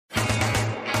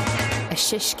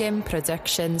Shishkin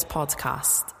Productions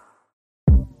podcast.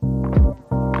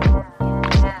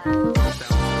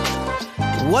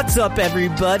 What's up,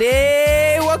 everybody?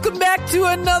 Welcome back to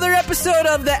another episode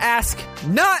of the Ask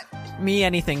Not Me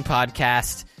Anything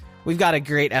podcast. We've got a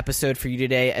great episode for you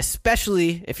today,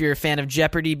 especially if you're a fan of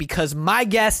Jeopardy, because my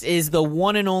guest is the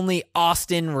one and only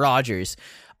Austin Rogers.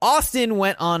 Austin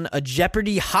went on a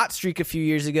Jeopardy hot streak a few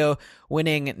years ago,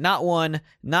 winning not one,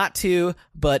 not two,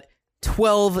 but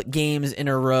 12 games in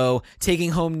a row,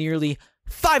 taking home nearly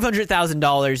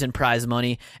 $500,000 in prize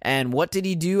money. And what did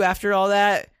he do after all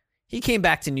that? He came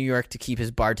back to New York to keep his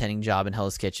bartending job in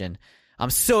Hell's Kitchen. I'm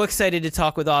so excited to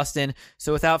talk with Austin.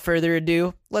 So without further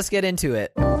ado, let's get into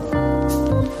it.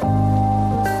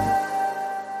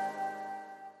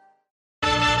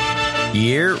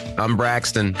 Yeah, I'm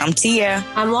Braxton. I'm Tia.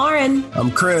 I'm Lauren.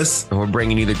 I'm Chris. And we're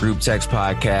bringing you the Group Text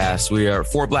Podcast. We are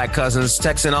four black cousins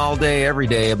texting all day, every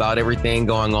day about everything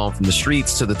going on from the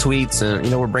streets to the tweets.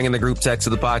 And, we're bringing the group text to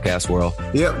the podcast world.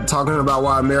 Yep, talking about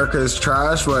why America is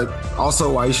trash, but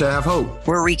also why you should have hope.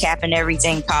 We're recapping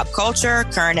everything pop culture,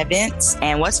 current events,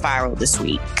 and what's viral this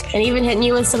week. And even hitting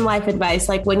you with some life advice,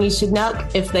 like when you should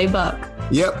nuck if they buck.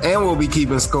 Yep, and we'll be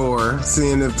keeping score,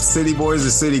 seeing if city boys or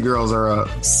city girls are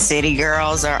up. City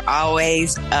girls are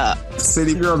always up.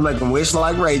 City girls make them wish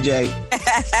like Ray J.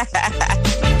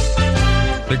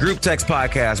 The Group Text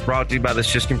Podcast brought to you by the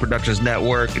Shishkin Productions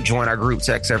Network. Join our group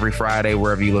text every Friday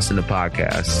wherever you listen to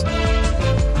podcasts.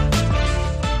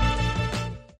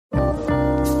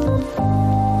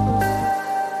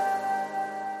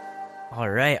 All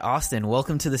right, Austin,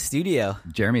 welcome to the studio.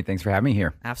 Jeremy, thanks for having me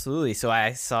here. Absolutely. So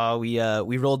I saw we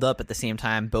rolled up at the same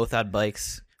time, both had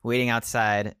bikes, waiting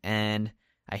outside, and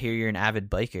I hear you're an avid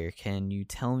biker. Can you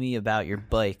tell me about your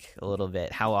bike a little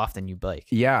bit? How often you bike?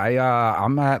 Yeah,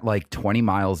 I'm at like 20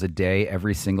 miles a day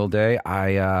every single day.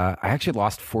 I actually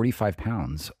lost 45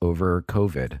 pounds over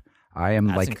COVID.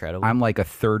 That's incredible. I'm like a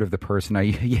third of the person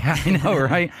yeah, I know,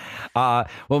 right?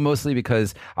 Well, mostly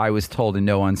because I was told in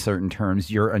no uncertain terms,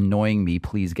 you're annoying me,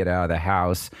 please get out of the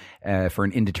house for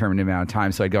an indeterminate amount of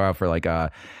time. So I'd go out for like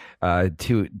a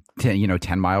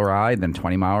 10-mile ride, then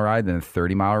 20-mile ride, then a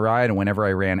 30-mile ride. And whenever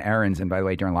I ran errands, and by the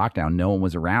way, during lockdown, no one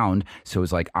was around. So it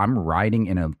was like, I'm riding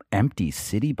in an empty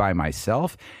city by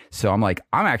myself. So I'm like,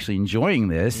 I'm actually enjoying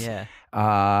this. Yeah.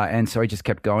 And so I just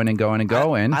kept going and going and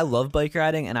going. I love bike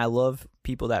riding, and I love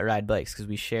people that ride bikes because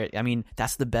we share. I mean,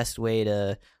 that's the best way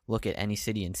to look at any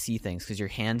city and see things because your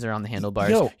hands are on the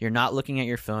handlebars. You're not looking at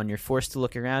your phone. You're forced to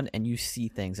look around, and you see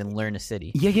things and learn a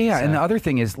city. Yeah. So, and the other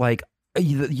thing is like,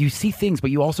 you see things,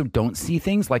 but you also don't see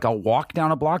things. Like I'll walk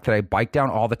down a block that I bike down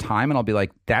all the time, and I'll be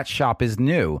like, that shop is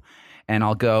new. And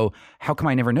I'll go, how come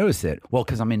I never noticed it? Well,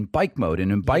 because I'm in bike mode,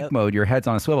 and in bike mode, your head's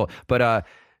on a swivel. But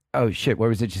oh shit! What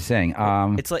was it you saying?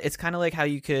 It's kind of like how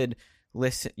you could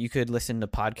listen to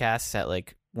podcasts at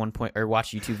like 1 point or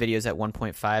watch YouTube videos at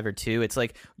 1.5 or 2. It's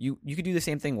like you could do the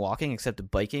same thing walking, except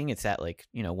biking. It's at like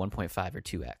 1.5 or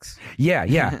 2x. Yeah.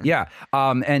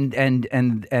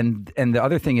 And the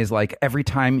other thing is like every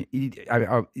time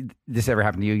this ever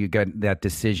happened to you, you get that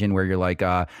decision where you're like,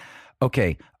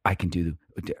 okay, I can do.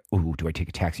 Do I take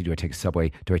a taxi? Do I take a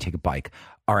subway? Do I take a bike?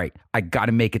 All right, I got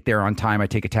to make it there on time. I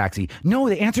take a taxi. No,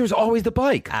 the answer is always the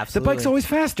bike. Absolutely. The bike's always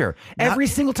faster. Every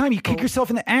single time you kick yourself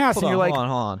in the ass and you're like...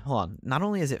 Hold on. Not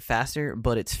only is it faster,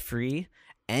 but it's free,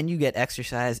 and you get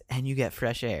exercise, and you get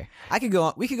fresh air. We could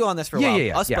go on this for a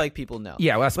while. Us bike people know.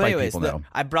 Yeah, us but bike anyways, people know.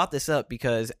 I brought this up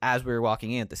because as we were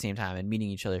walking in at the same time and meeting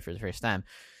each other for the first time,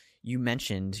 you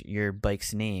mentioned your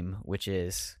bike's name, which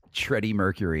is... Freddie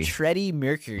Mercury. Freddie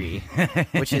Mercury,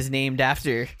 which is named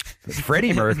after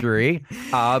Freddie Mercury,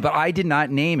 but I did not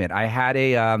name it. I had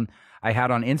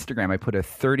on Instagram, I put a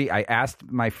 30. I asked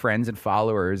my friends and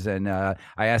followers, and I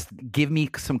asked, give me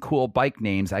some cool bike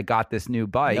names. I got this new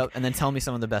bike. Yep, and then tell me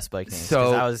some of the best bike names.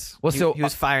 So, he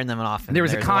was firing them off. And there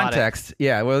was a context.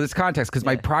 There's context because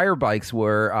my prior bikes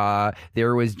were,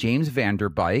 there was James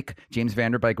Vanderbike. James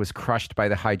Vanderbike was crushed by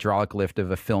the hydraulic lift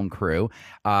of a film crew.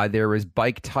 There was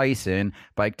Bike Tyson.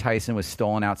 Bike Tyson was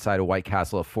stolen outside of White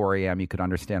Castle at 4 a.m. You could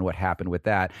understand what happened with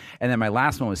that. And then my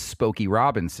last one was Spokey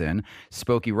Robinson.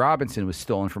 Spokey Robinson was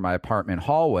stolen from my apartment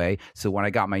hallway. So when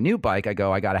I got my new bike, I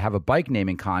got to have a bike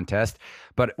naming contest.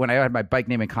 But when I had my bike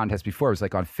naming contest before, it was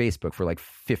like on Facebook for like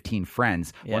 15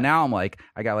 friends. Yeah. Well, now I'm like,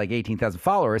 I got like 18,000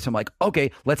 followers. So I'm like,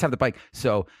 okay, let's have the bike.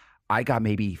 So I got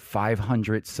maybe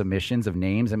 500 submissions of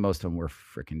names, and most of them were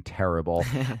freaking terrible.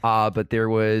 But there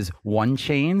was One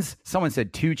Chains. Someone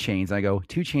said Two Chains. And I go,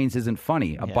 Two Chains isn't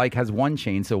funny. A bike has one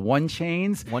chain. So One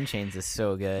Chains. One Chains is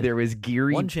so good. There was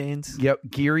Geary. One Chains. Yep.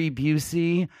 Geary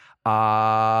Busey.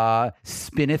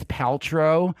 Spineth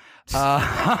Paltrow.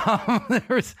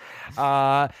 There's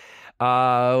oh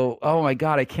my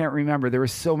God, I can't remember. There were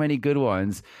so many good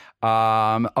ones.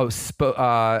 Snoop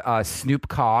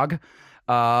Cogg.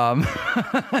 I'm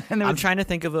trying to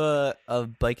think of a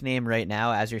bike name right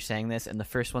now as you're saying this, and the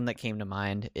first one that came to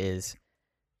mind is,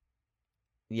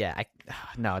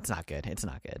 no, it's not good. It's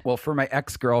not good. Well, for my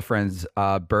ex-girlfriend's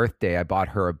birthday, I bought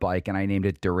her a bike, and I named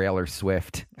it Derailer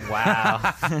Swift. Wow.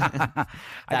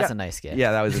 That's a nice gift.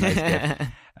 Yeah, that was a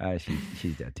nice gift.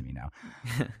 She's dead to me now.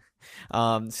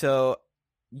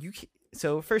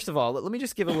 So first of all, let me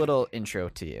just give a little intro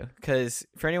to you, because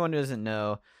for anyone who doesn't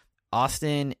know,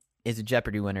 Austin is a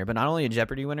Jeopardy winner, but not only a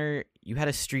Jeopardy winner, you had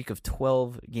a streak of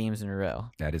 12 games in a row.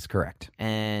 That is correct.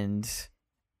 And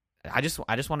I just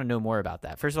want to know more about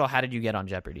that. First of all, how did you get on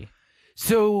Jeopardy?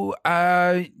 So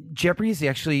Jeopardy is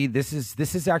actually this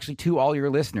is actually to all your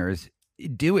listeners.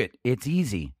 Do it. It's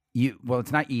easy.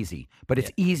 It's not easy, but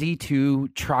it's easy to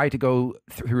try to go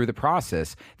through the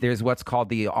process. There's what's called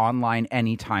the online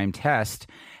anytime test,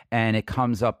 and it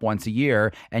comes up once a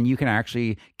year, and you can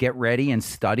actually get ready and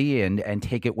study and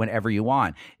take it whenever you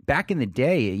want. Back in the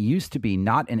day, it used to be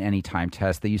not an anytime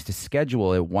test. They used to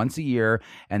schedule it once a year,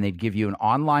 and they'd give you an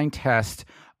online test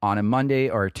on a Monday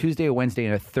or a Tuesday, a Wednesday,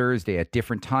 and a Thursday at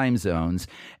different time zones.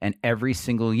 And every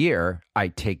single year, I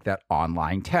take that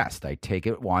online test. I take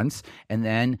it once, and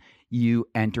then you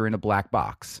enter in a black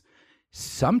box.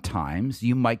 Sometimes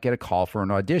you might get a call for an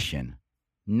audition.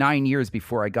 9 years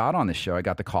before I got on the show, I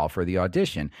got the call for the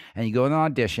audition. And you go in an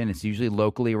audition. It's usually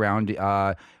locally around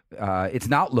it's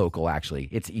not local, actually.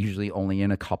 It's usually only in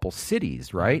a couple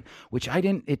cities, right? Which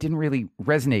it didn't really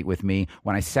resonate with me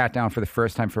when I sat down for the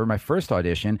first time for my first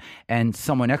audition, and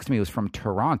someone next to me was from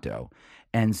Toronto.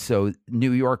 And so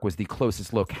New York was the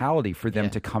closest locality for them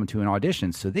to come to an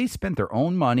audition. So they spent their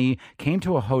own money, came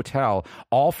to a hotel,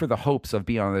 all for the hopes of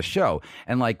being on the show.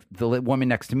 And like the woman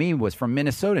next to me was from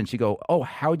Minnesota, and she go, "Oh,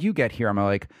 how'd you get here?" I'm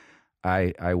like,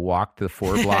 I walked the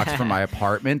 4 blocks from my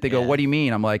apartment. They go, "What do you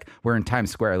mean?" I'm like, "We're in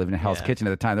Times Square. I lived in Hell's Kitchen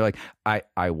at the time." They're like,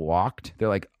 I walked. They're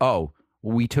like, "Oh,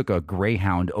 we took a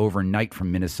Greyhound overnight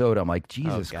from Minnesota." I'm like,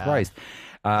 Jesus Christ.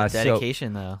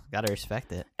 Dedication, though. Got to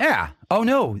respect it. Yeah. Oh,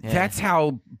 no. Yeah. That's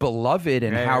how beloved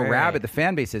and how rabid the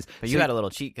fan base is. But you had a little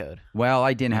cheat code. Well,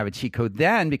 I didn't have a cheat code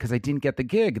then because I didn't get the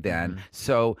gig then. Mm-hmm.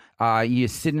 So you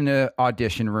sit in an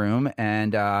audition room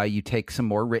and you take some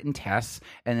more written tests,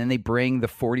 and then they bring the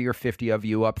 40 or 50 of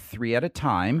you up 3 at a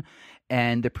time.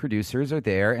 And the producers are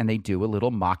there, and they do a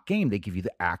little mock game. They give you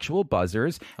the actual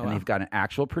buzzers, and they've got an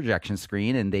actual projection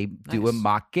screen, and they do a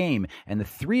mock game. And the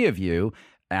 3 of you,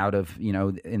 out of,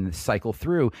 in the cycle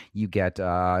through, you get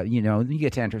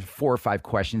to enter 4 or 5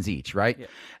 questions each, right?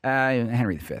 Yeah.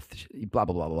 Henry V, blah,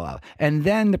 blah, blah, blah. And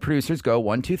then the producers go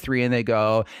 1, 2, 3, and they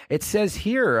go, "It says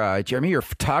here, Jeremy, you're a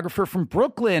photographer from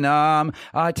Brooklyn.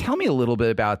 Tell me a little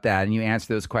bit about that." And you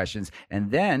answer those questions.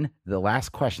 And then the last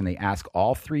question they ask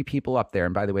all 3 people up there,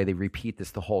 and by the way, they repeat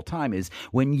this the whole time, is,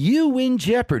 "When you win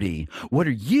Jeopardy, what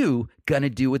are you going to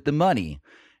do with the money?"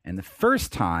 And the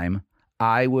first time,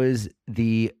 I was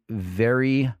the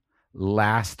very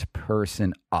last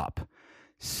person up.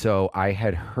 So I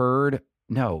had heard,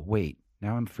 now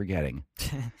I'm forgetting.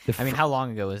 How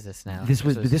long ago was this now? This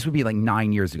would be like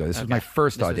 9 years ago. This was my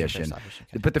first audition. Okay.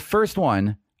 But the first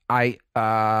one, the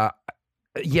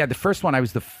first one, I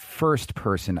was the first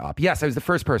person up. Yes, I was the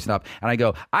first person up. And I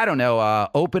go, I don't know,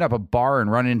 open up a bar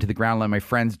and run it into the ground and let my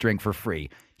friends drink for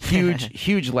free.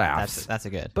 Huge laughs. That's a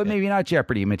good. But maybe not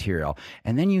Jeopardy material.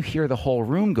 And then you hear the whole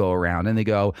room go around and they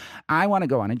go, "I want to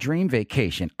go on a dream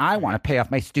vacation. I want to pay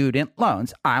off my student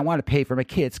loans. I want to pay for my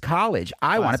kids' college.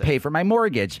 I want to pay for my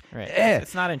mortgage." Right.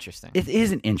 It's not interesting. It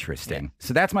isn't interesting. Yeah.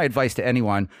 So that's my advice to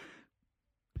anyone.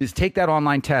 Is take that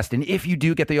online test, and if you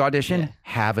do get the audition,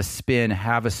 have a spin,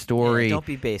 have a story. Don't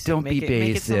be basic. Make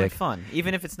it something fun,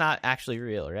 even if it's not actually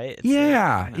real, right?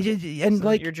 It's and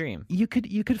like your dream. You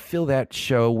could fill that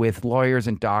show with lawyers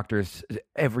and doctors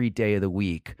every day of the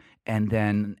week, and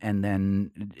then,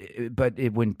 but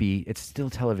it wouldn't be. It's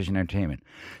still television entertainment.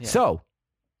 Yeah. So,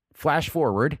 flash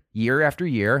forward year after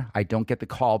year, I don't get the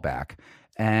call back.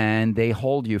 And they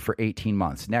hold you for 18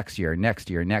 months, next year,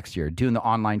 doing the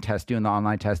online test. And then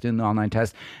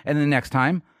the next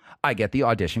time, I get the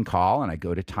audition call, and I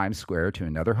go to Times Square to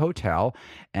another hotel.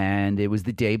 And it was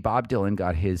the day Bob Dylan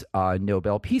got his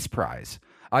Nobel Peace Prize.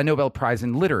 Nobel Prize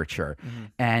in Literature.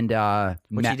 And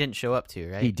Which he didn't show up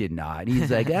to, right? He did not.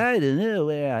 He's like, I don't know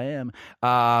where I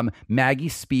am. Maggie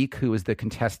Speak, who was the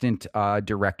contestant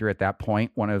director at that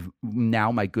point, one of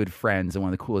now my good friends and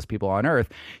one of the coolest people on earth,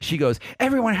 she goes,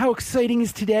 everyone, how exciting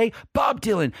is today? Bob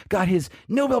Dylan got his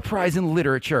Nobel Prize in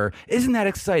Literature. Isn't that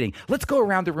exciting? Let's go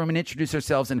around the room and introduce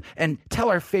ourselves and tell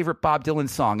our favorite Bob Dylan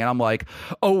song. And I'm like,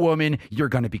 oh, woman, you're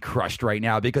going to be crushed right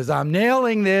now because I'm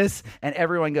nailing this. And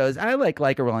everyone goes, I like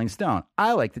a Rolling Stone.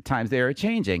 I like The Times They Are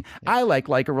Changing. I like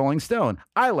a Rolling Stone.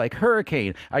 I like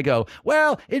Hurricane. I go,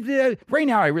 well, right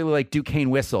now I really like Duquesne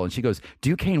Whistle. And she goes,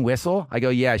 Duquesne Whistle? I go,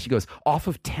 yeah. She goes, off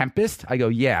of Tempest? I go,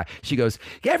 yeah. She goes,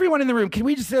 everyone in the room, can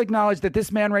we just acknowledge that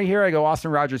this man right here? I go,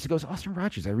 Austin Rogers. She goes, Austin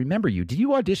Rogers, I remember you. Did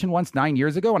you audition once 9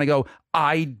 years ago? And I go,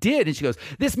 I did. And she goes,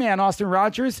 this man, Austin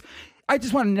Rogers, I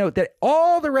just want to note that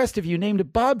all the rest of you named a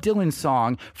Bob Dylan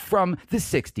song from the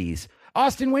 60s.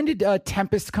 Austin, when did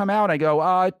Tempest come out? I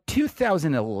go,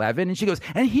 2011. And she goes,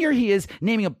 and here he is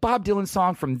naming a Bob Dylan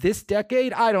song from this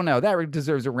decade? I don't know. That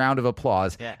deserves a round of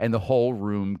applause. Yeah. And the whole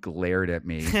room glared at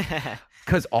me.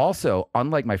 Because also,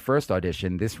 unlike my first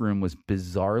audition, this room was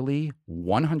bizarrely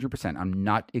 100%, I'm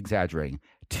not exaggerating,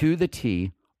 to the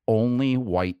T, only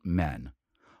white men.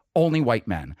 Only white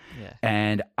men. Yeah.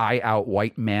 And I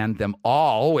out-white manned them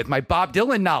all with my Bob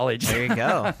Dylan knowledge. There you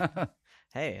go.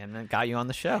 Hey, and then got you on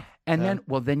the show. And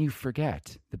then you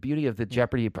forget. The beauty of the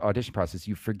Jeopardy audition process,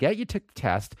 you forget you took the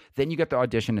test, then you get the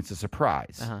audition, it's a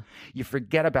surprise. Uh-huh. You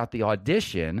forget about the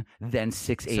audition, then 6-8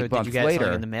 months later. So did you get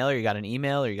something in the mail, or you got an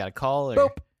email, or you got a call? Or...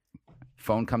 Boop.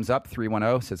 Phone comes up,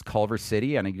 310, says Culver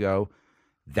City, and I go,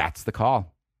 that's the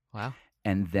call. Wow.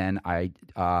 And then I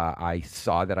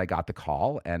saw that I got the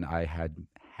call, and I had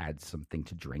something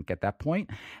to drink at that point,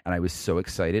 and I was so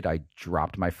excited I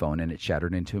dropped my phone and it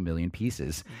shattered into a million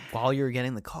pieces while you were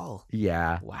getting the call.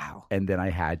 Yeah. Wow. And then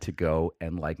I had to go,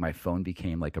 and like my phone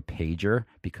became like a pager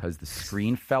because the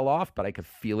screen fell off, but I could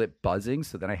feel it buzzing,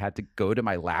 so then I had to go to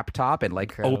my laptop and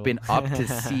like open up to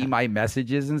see my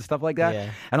messages and stuff like that. Yeah.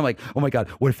 And I'm like, oh my god,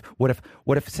 what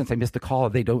if since I missed the call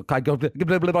they don't, I go blah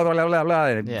blah blah blah blah blah,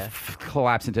 and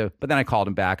collapse into. But then I called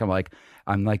him back. I'm like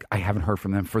I haven't heard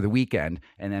from them for the weekend.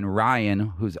 And then Ryan,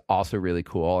 who's also really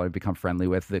cool, I've become friendly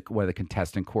with, one of the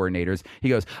contestant coordinators, he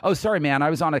goes, oh, sorry, man, I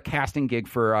was on a casting gig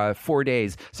for 4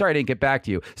 days. Sorry I didn't get back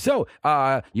to you. So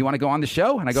you want to go on the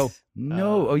show? And I go,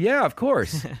 no. Oh, yeah, of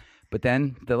course. But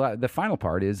then the final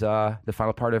part is the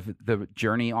final part of the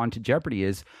journey onto Jeopardy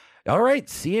is, all right,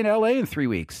 see you in LA in 3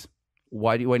 weeks.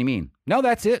 What do you mean? No,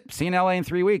 that's it. See you in LA in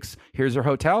 3 weeks. Here's her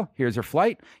hotel. Here's her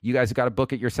flight. You guys have got to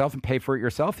book it yourself and pay for it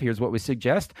yourself. Here's what we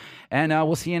suggest. And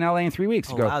we'll see you in LA in 3 weeks.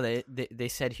 Oh, wow. They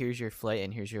said, here's your flight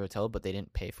and here's your hotel, but they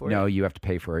didn't pay for it? No, you have to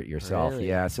pay for it yourself. Really?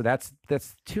 Yeah. So that's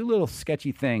two little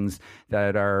sketchy things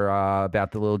that are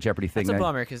about the little Jeopardy thing. That's a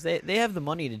bummer because they have the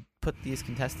money to put these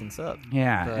contestants up.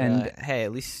 Yeah. But, and hey,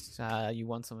 at least you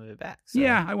won some of it back. So.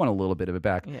 Yeah, I want a little bit of it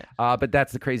back. Yeah. But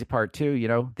that's the crazy part too. You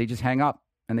know, they just hang up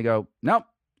and they go, nope.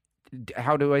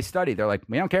 How do I study? They're like,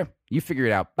 we don't care. You figure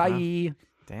it out. Bye. Wow.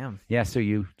 Damn. Yeah, so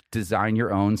you design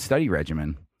your own study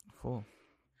regimen. Cool.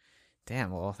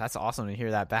 Damn, well, that's awesome to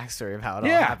hear that backstory of how it all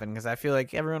happened, because I feel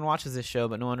like everyone watches this show,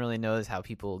 but no one really knows how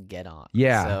people get on.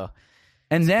 Yeah. So,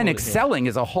 and then cool excelling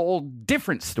is a whole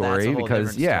different story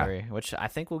story, which I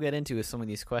think we'll get into with some of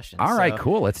these questions. All right,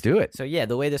 cool. Let's do it. So, yeah,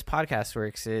 the way this podcast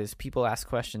works is people ask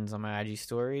questions on my IG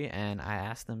story, and I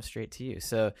ask them straight to you.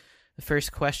 So, the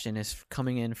first question is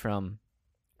coming in from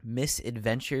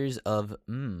Misadventures of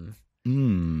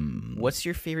What's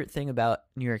your favorite thing about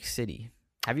New York City?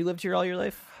 Have you lived here all your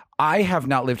life? I have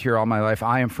not lived here all my life.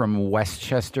 I am from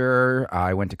Westchester.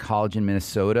 I went to college in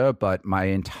Minnesota, but my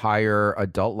entire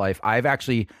adult life,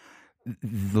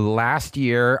 last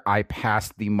year I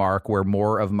passed the mark where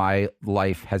more of my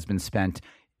life has been spent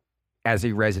as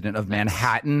a resident of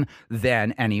Manhattan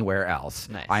than anywhere else.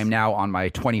 Nice. I'm now on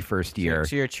my 21st year.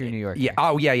 So you're a true New Yorker. Yeah.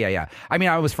 Oh, yeah. I mean,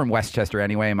 I was from Westchester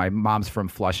anyway. My mom's from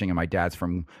Flushing and my dad's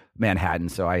from Manhattan,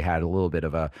 so I had a little bit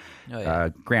of a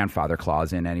grandfather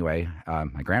clause in anyway.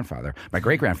 My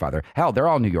great-grandfather. Hell, they're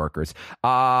all New Yorkers.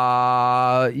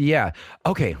 Yeah.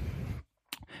 Okay.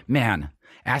 Man,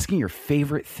 asking your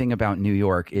favorite thing about New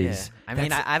York is... Yeah. I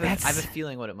mean, I have a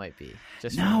feeling what it might be.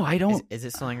 No, I don't... Is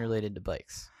it something related to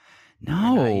bikes?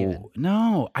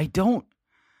 No, I don't.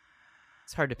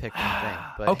 It's hard to pick one thing.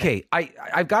 But okay,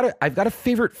 I've got a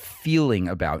favorite feeling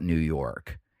about New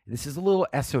York. This is a little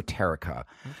esoterica.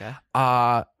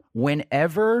 Okay.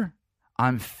 Whenever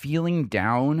I'm feeling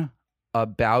down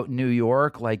about New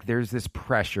York. Like there's this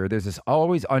pressure. There's this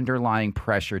always underlying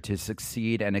pressure to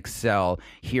succeed and excel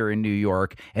here in New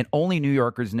York. And only New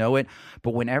Yorkers know it.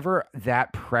 But whenever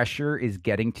that pressure is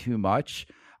getting too much,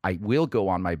 I will go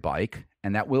on my bike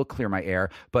and that will clear my air.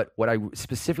 But what I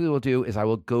specifically will do is I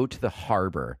will go to the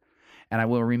harbor. And I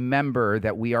will remember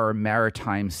that we are a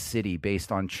maritime city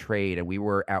based on trade. And we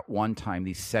were at one time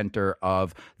the center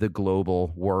of the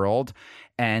global world.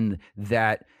 And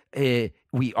that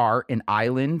we are an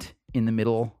island in the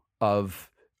middle of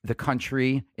the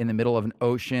country, in the middle of an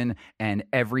ocean. And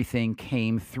everything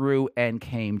came through and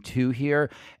came to here.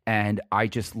 And I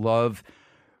just love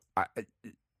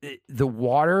the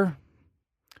water.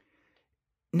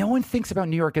 No one thinks about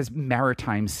New York as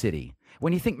maritime city.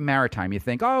 When you think maritime, you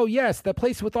think, oh, yes, the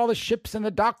place with all the ships and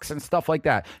the docks and stuff like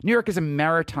that. New York is a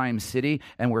maritime city,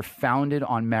 and we're founded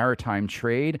on maritime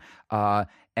trade.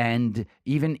 And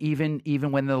even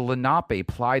when the Lenape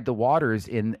plied the waters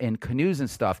in canoes and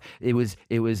stuff, it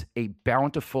was a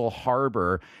bountiful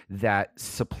harbor that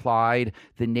supplied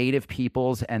the native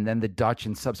peoples and then the Dutch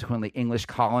and subsequently English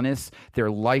colonists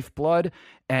their lifeblood.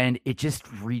 And it just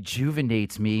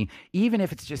rejuvenates me, even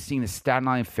if it's just seeing the Staten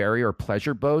Island Ferry or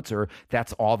pleasure boats, or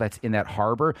that's all that's in that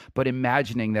harbor. But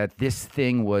imagining that this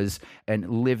thing was a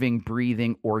living,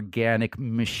 breathing, organic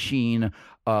machine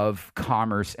of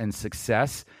commerce and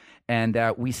success, and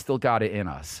that we still got it in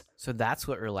us. So that's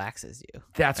what relaxes you.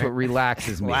 That's what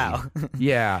relaxes me. Wow.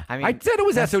 Yeah. I mean, I said it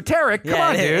was esoteric. Come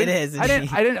on, dude. It is.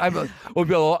 We'll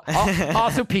be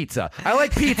also pizza. I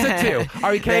like pizza too.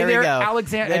 Are we okay there?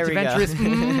 Alexander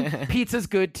Adventurous. Pizza's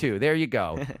good too. There you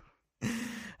go.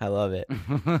 I love it.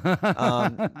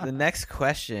 The next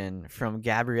question from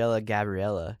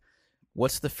Gabriella.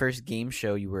 What's the first game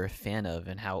show you were a fan of,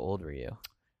 and how old were you?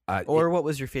 Or what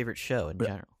was your favorite show in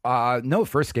general? No,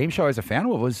 first game show I was a fan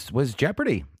of was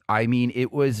Jeopardy. I mean,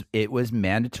 it was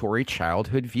mandatory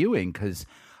childhood viewing because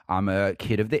I'm a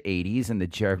kid of the 80s, and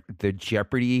the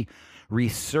Jeopardy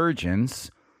resurgence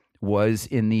was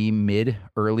in the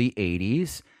early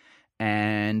 80s.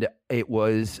 And it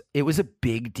was a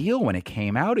big deal when it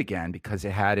came out again because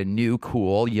it had a new,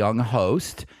 cool, young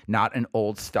host, not an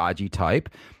old, stodgy type.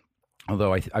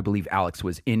 Although I believe Alex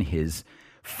was in his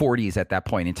 40s at that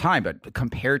point in time, but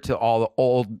compared to all the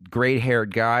old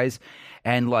gray-haired guys,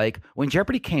 and like when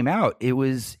Jeopardy came out, it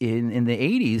was in the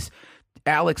 80s.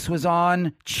 Alex was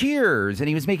on Cheers, and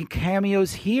he was making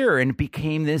cameos here, and it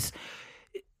became this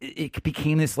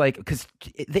like, because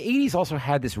the 80s also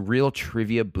had this real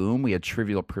trivia boom. We had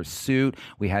Trivial Pursuit,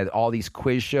 we had all these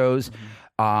quiz shows,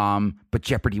 but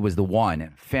Jeopardy was the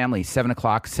one. Family, 7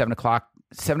 o'clock,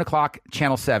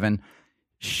 Channel 7,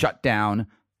 shut down.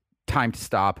 Time to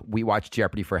stop. We watch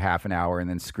Jeopardy for half an hour and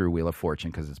then screw Wheel of Fortune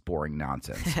because it's boring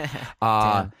nonsense.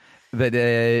 But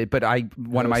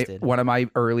one of my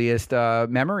earliest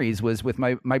memories was with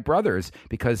my brothers,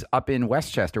 because up in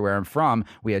Westchester, where I'm from,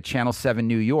 we had Channel 7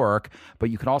 New York, but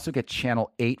you could also get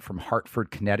Channel 8 from Hartford,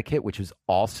 Connecticut, which was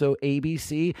also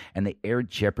ABC, and they aired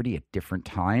Jeopardy at different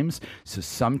times. So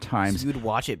sometimes you would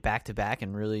watch it back to back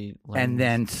and really learn. And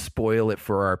then spoil it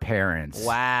for our parents.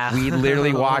 Wow. We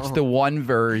literally watched the one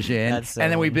version, and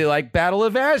then we'd be like, Battle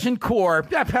of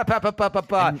Agincourt.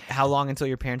 And how long until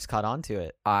your parents caught on to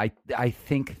it? I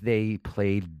think they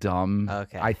played dumb.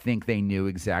 Okay. I think they knew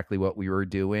exactly what we were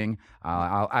doing.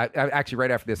 I actually, right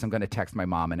after this, I'm going to text my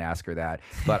mom and ask her that.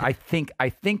 But I think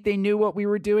they knew what we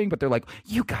were doing. But they're like,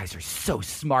 "You guys are so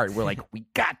smart." We're like, "We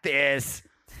got this."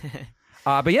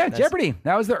 But yeah, Jeopardy.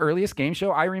 That was the earliest game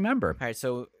show I remember. All right.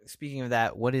 So speaking of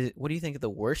that, what do you think the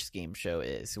worst game show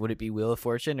is? Would it be Wheel of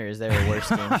Fortune, or is there a worse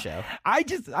game show? I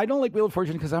don't like Wheel of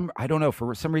Fortune because I don't know,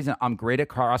 for some reason I'm great at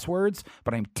crosswords,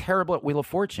 but I'm terrible at Wheel of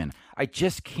Fortune. I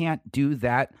just can't do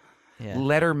that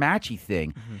letter matchy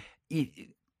thing. Mm-hmm.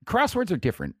 Crosswords are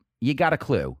different. You got a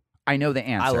clue. I know the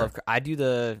answer. I do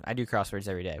crosswords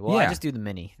every day. Well, I just do the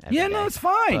mini. No, it's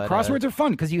fine. But, crosswords are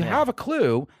fun because you have a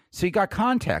clue, so you got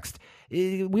context.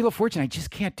 Wheel of Fortune, I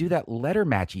just can't do that letter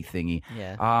matchy thingy.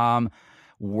 Yeah.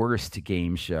 Worst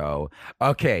game show.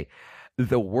 Okay.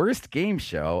 The worst game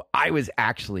show I was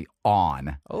actually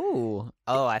on. Oh,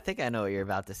 I think I know what you're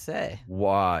about to say.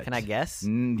 What? Can I guess?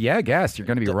 Yeah, guess. You're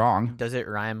going to be wrong. Does it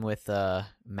rhyme with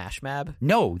Mashmab?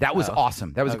 No, that was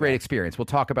awesome. That was a great experience. We'll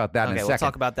talk about that in a second. We'll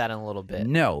talk about that in a little bit.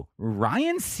 No,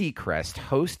 Ryan Seacrest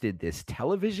hosted this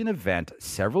television event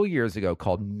several years ago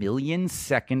called Million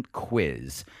Second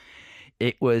Quiz.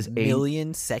 It was a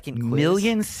Million Second Quiz?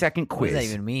 Million Second Quiz. What does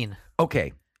that even mean?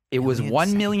 Okay. It was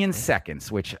 1 million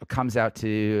seconds, which comes out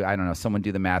to, I don't know, someone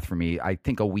do the math for me, I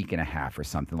think a week and a half or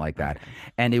something like that. Okay.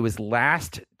 And it was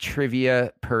last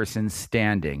trivia person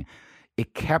standing.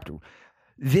 It kept,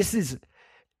 this is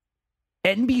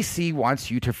NBC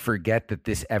wants you to forget that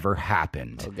this ever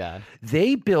happened. Oh God.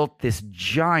 They built this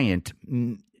giant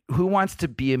Who Wants to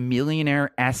Be a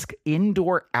Millionaire-esque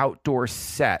indoor-outdoor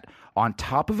set on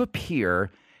top of a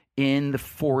pier in the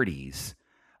 40s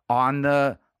on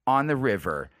the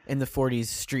river. In the 40s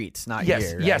streets, not Yes,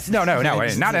 here. Right? yes. No, not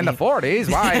in the 40s.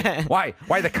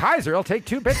 Why the Kaiser will take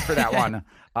 2 bits for that one.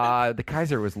 The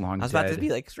Kaiser was long dead. I was about to be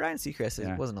like, Ryan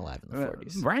Seacrest wasn't alive in the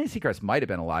 40s. Ryan Seacrest might have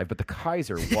been alive, but the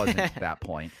Kaiser wasn't at that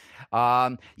point.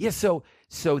 So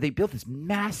they built this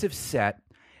massive set,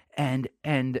 and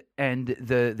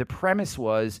the premise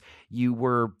was you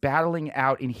were battling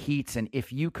out in heats, and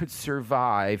if you could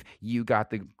survive, you got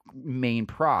the main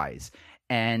prize.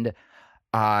 And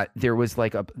there was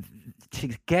like to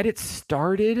get it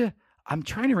started. I'm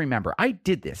trying to remember. I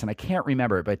did this and I can't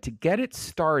remember, but to get it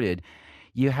started,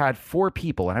 you had 4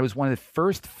 people, and I was one of the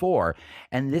first 4.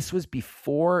 And this was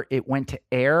before it went to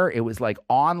air. It was like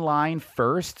online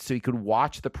first, so you could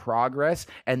watch the progress,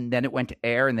 and then it went to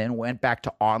air, and then went back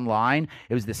to online.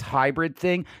 It was this hybrid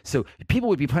thing. So people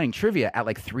would be playing trivia at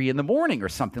like 3 a.m. or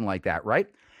something like that, right?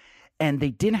 And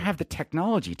they didn't have the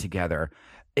technology together.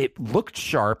 It looked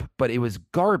sharp, but it was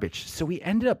garbage. So we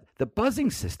ended up, the buzzing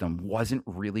system wasn't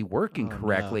really working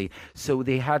correctly. No. So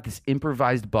they had this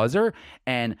improvised buzzer,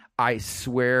 and I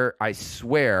swear, I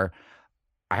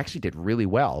actually did really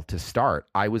well to start.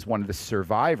 I was one of the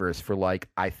survivors for I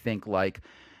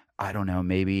don't know,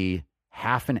 maybe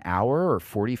half an hour or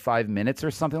 45 minutes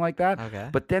or something like that. Okay.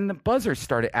 But then the buzzer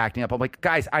started acting up. I'm like,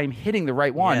 guys, I'm hitting the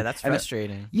right one. Yeah, that's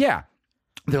frustrating. Yeah.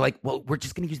 They're like, well, we're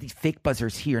just going to use these fake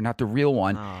buzzers here, not the real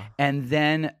one. Oh. And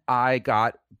then I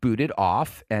got booted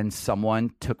off, and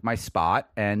someone took my spot.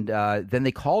 And then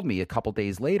they called me a couple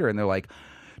days later, and they're like,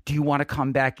 do you want to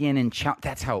come back in and challenge?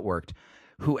 That's how it worked.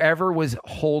 Whoever was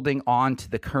holding on to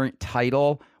the current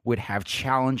title would have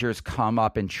challengers come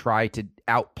up and try to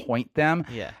outpoint them.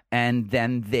 Yeah. And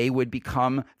then they would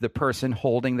become the person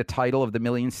holding the title of the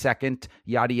million-second,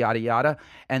 yada, yada, yada.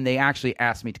 And they actually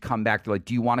asked me to come back. They're like,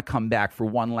 do you want to come back for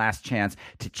one last chance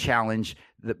to challenge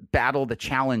the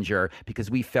challenger,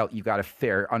 because we felt you got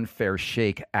a unfair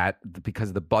shake because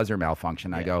of the buzzer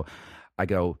malfunction. Yeah. I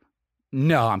go,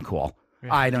 no, I'm cool.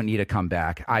 I don't need to come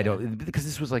back. I don't, because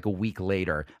this was like a week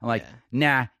later. I'm like,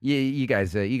 nah, you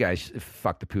guys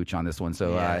fucked the pooch on this one.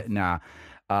 So nah.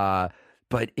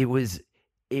 But it was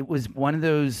one of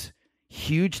those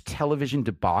huge television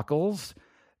debacles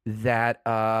that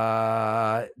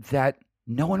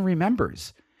no one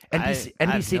remembers.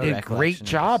 NBC did a great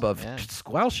job of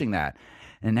squelching that,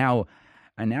 and now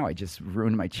I just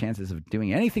ruined my chances of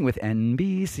doing anything with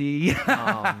NBC.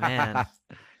 Oh man,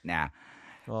 nah.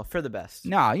 Well, for the best.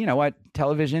 No, you know what?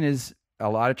 Television is a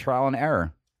lot of trial and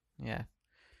error. Yeah.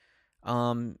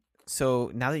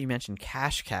 So now that you mentioned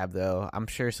Cash Cab, though, I'm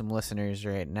sure some listeners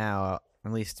right now,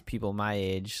 at least people my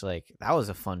age, that was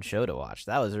a fun show to watch.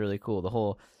 That was really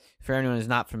cool. For anyone who's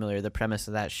not familiar, the premise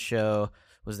of that show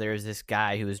was there was this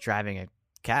guy who was driving a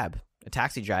cab, a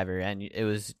taxi driver, and it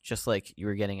was just like you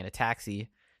were getting in a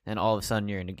taxi, and all of a sudden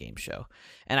you're in a game show.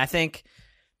 And I think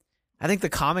the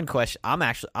common question,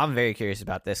 I'm very curious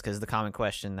about this, because the common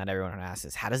question that everyone asks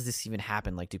is, how does this even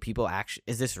happen? Do people actually,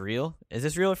 is this real? Is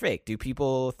this real or fake? Do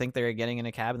people think they're getting in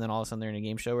a cab and then all of a sudden they're in a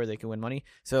game show where they can win money?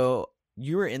 So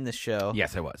you were in the show.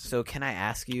 Yes, I was. So can I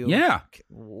ask you? Yeah.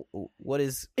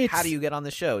 How do you get on the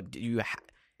show?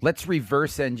 Let's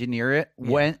reverse engineer it.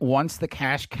 Yeah. Once the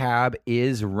Cash Cab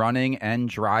is running and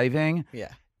driving,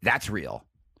 that's real.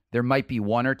 There might be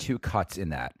 1 or 2 cuts in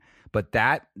that, but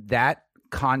that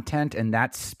content and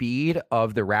that speed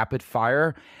of the rapid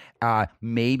fire,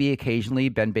 maybe occasionally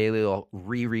Ben Bailey will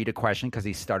reread a question because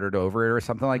he stuttered over it or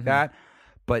something like that.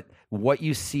 But what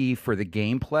you see for the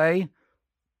gameplay,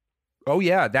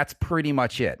 that's pretty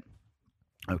much it.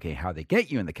 Okay, how they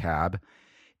get you in the cab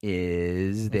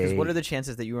is because what are the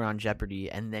chances that you were on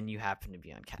Jeopardy and then you happen to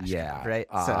be on Cash Cab, right?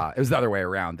 It was the other way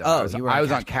around, though. I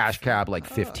was on Cash Cab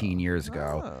 15 years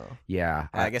ago. Oh. Yeah.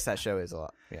 I guess that show is a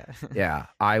lot. Yeah. Yeah.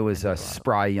 I was a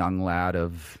spry young lad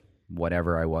of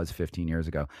whatever I was 15 years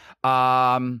ago.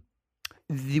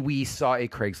 We saw a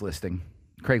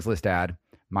Craigslist ad,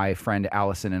 my friend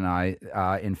Allison and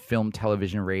I, in film,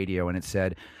 television, radio, and it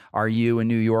said, "Are you a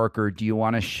New Yorker? Do you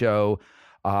want to show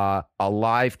a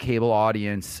live cable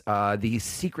audience these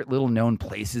secret little known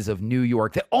places of New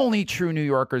York that only true New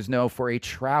Yorkers know for a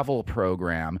travel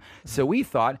program?" So we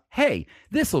thought, hey,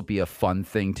 this will be a fun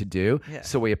thing to do. Yeah.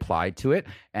 So we applied to it,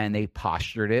 and they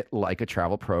postured it like a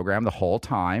travel program the whole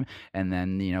time. And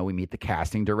then, we meet the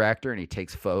casting director, and he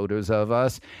takes photos of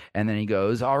us. And then he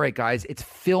goes, all right, guys, it's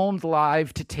filmed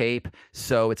live to tape.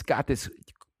 So it's got this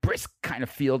brisk kind of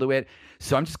feel to it.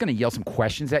 So I'm just going to yell some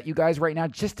questions at you guys right now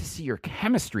just to see your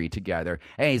chemistry together.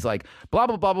 And he's like, blah,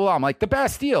 blah, blah, blah, blah. I'm like, the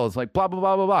Bastille is like, blah, blah,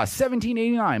 blah, blah, blah.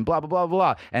 1789, blah, blah, blah,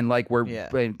 blah. And like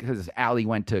because Allie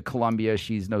went to Columbia,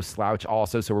 she's no slouch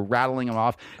also. So we're rattling them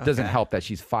off. Doesn't help that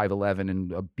she's 5'11"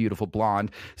 and a beautiful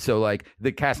blonde. So like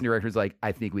the casting director's like,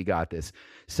 I think we got this.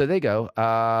 So they go,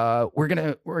 we're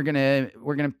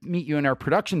gonna meet you in our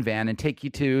production van and take you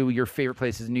to your favorite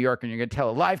places in New York, and you're gonna tell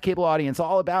a live cable audience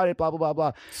all about it, blah blah blah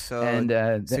blah. So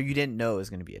so you didn't know it was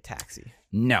gonna be a taxi?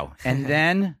 No. And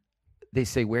then they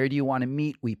say, where do you want to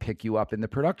meet? We pick you up in the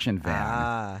production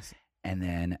van. And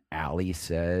then Allie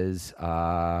says,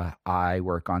 I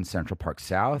work on Central Park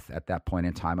South. At that point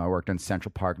in time, I worked on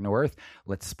Central Park North.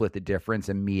 Let's split the difference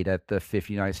and meet at the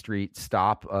 59th Street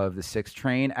stop of the 6th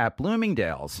train at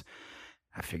Bloomingdale's.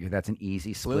 I figure that's an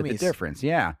easy split the difference.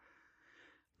 Yeah.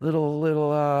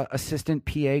 Little assistant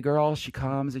PA girl. She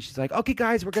comes and she's like, okay,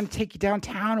 guys, we're going to take you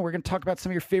downtown and we're going to talk about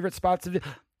some of your favorite spots of it.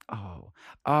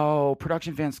 Oh,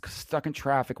 production van's stuck in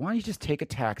traffic. Why don't you just take a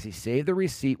taxi, save the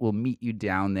receipt, we'll meet you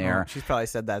down there. She's probably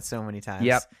said that so many times.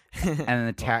 Yep.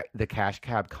 And then the cash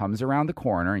cab comes around the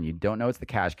corner and you don't know it's the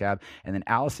cash cab. And then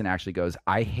Allison actually goes,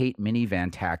 I hate minivan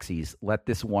taxis. Let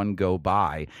this one go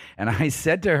by. And I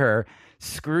said to her,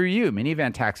 screw you.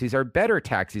 Minivan taxis are better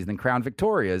taxis than Crown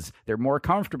Victorias. They're more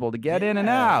comfortable to get in and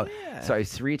out. Yeah. So I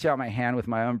reach out my hand with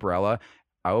my umbrella.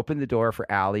 I open the door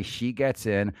for Allie. She gets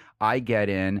in. I get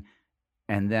in.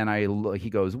 And then he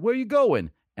goes, where are you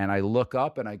going? And I look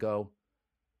up and I go,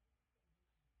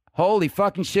 holy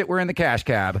fucking shit, we're in the cash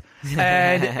cab.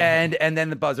 And then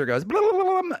the buzzer goes, blah, blah,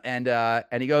 blah, blah,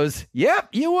 and he goes, yep,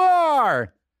 you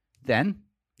are. Then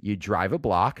you drive a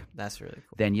block. That's really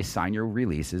cool. Then you sign your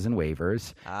releases and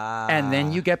waivers. And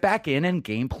then you get back in and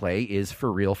gameplay is for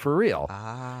real.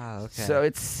 Okay. So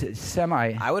it's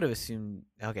semi. I would have assumed,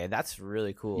 okay, that's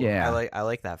really cool. Yeah. I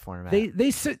like that format.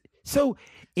 So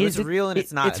it's real and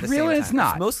it's not. It's real and it's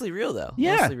not. It's mostly real though.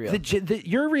 Yeah, mostly real.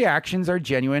 Your reactions are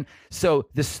genuine. So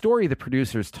the story the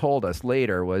producers told us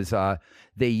later was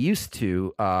they used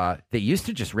to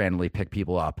just randomly pick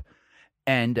people up,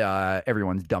 and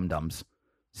everyone's dum-dums.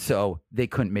 So they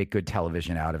couldn't make good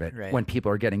television out of it when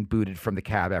people are getting booted from the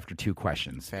cab after 2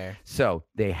 questions. Fair. So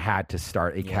they had to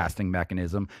start a casting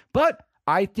mechanism, but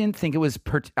I didn't think it was.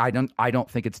 I don't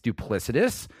think it's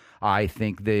duplicitous. I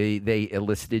think they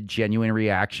elicited genuine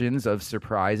reactions of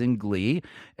surprise and glee,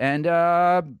 and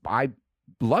I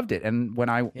loved it. And when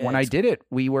I did it,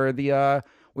 we were the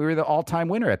all-time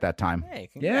winner at that time. Hey,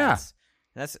 congrats.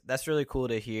 Yeah. That's really cool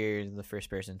to hear the first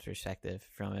person's perspective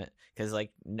from it, because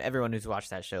like everyone who's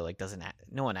watched that show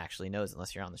no one actually knows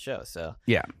unless you're on the show. So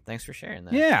yeah, thanks for sharing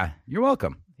that. Yeah, you're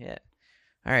welcome. Yeah.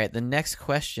 All right, the next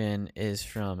question is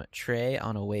from Trey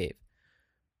on a Wave.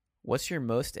 What's your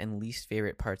most and least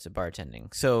favorite parts of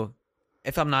bartending? So,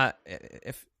 if I'm not,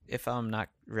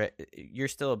 you're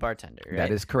still a bartender, right?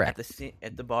 That is correct.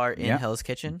 At the bar in Hell's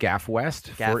Kitchen, Gaff West,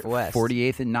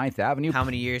 48th and 9th Avenue. How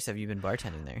many years have you been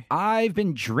bartending there? I've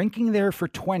been drinking there for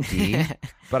 20,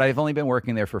 but I've only been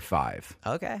working there for 5.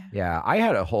 Okay. Yeah, I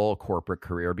had a whole corporate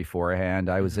career beforehand.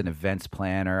 I was an events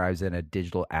planner. I was in a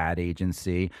digital ad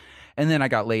agency, and then I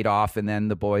got laid off. And then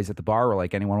the boys at the bar were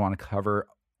like, "Anyone want to cover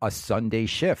a Sunday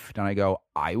shift?" And I go,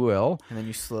 I will. And then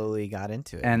you slowly got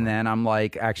into it. And then I'm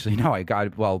like, actually, no,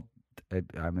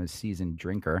 I'm a seasoned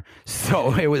drinker.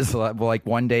 So it was like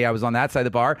one day I was on that side of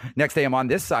the bar. Next day I'm on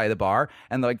this side of the bar.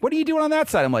 And they're like, what are you doing on that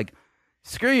side? I'm like,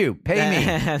 screw you. Pay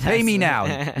me. Pay me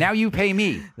now. Now you pay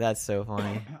me. That's so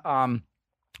funny.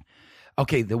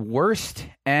 Okay, the worst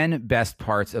and best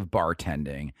parts of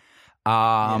bartending.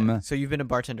 So you've been a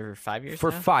bartender for 5 years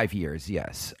For now? 5 years,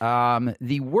 yes.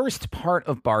 The worst part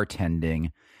of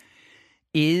bartending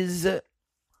is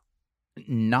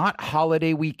not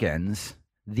holiday weekends,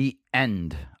 the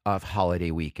end of holiday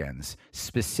weekends,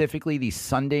 specifically the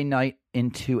Sunday night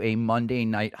into a Monday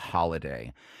night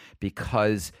holiday,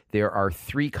 because there are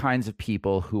 3 kinds of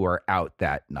people who are out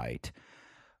that night.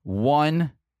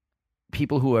 1,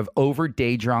 people who have over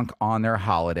day drunk on their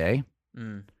holiday.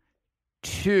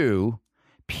 2,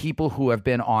 people who have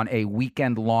been on a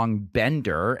weekend-long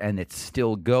bender and it's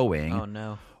still going. Oh,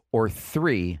 no. Or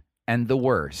 3, and the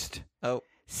worst,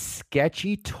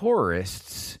 sketchy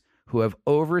tourists who have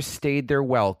overstayed their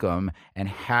welcome and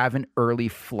have an early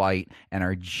flight and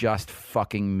are just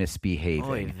fucking misbehaving.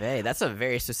 Oy vey. That's a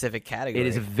very specific category. It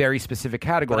is a very specific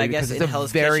category. But I guess in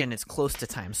Hell's Kitchen, it's close to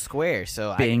Times Square.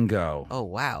 So bingo. Oh,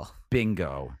 wow.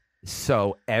 Bingo.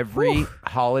 So every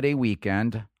holiday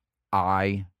weekend,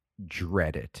 I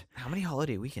dread it. How many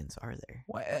holiday weekends are there?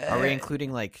 Are we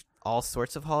including like all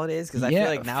sorts of holidays? Because I feel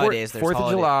like nowadays there's 4th of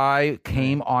holiday- July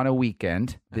came on a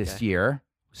weekend this Okay. year,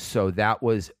 so that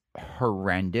was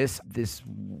horrendous. This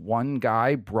one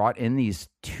guy brought in these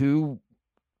 2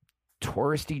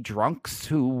 touristy drunks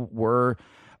who were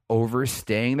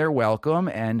overstaying their welcome,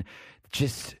 and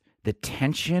just the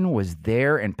tension was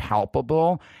there and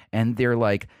palpable. And they're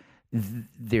like,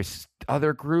 this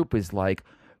other group is like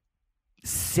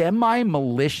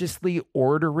semi-maliciously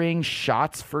ordering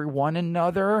shots for one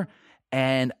another,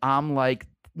 and I'm like,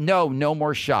 no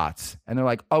more shots. And they're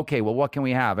like, okay, well, what can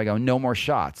we have? I go, no more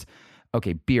shots.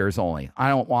 Okay, beers only. I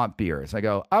don't want beers. I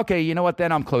go, okay, you know what?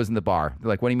 Then I'm closing the bar. They're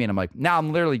like, what do you mean? I'm like, no,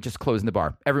 I'm literally just closing the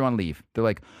bar. Everyone leave. They're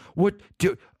like,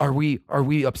 are we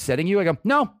upsetting you? I go,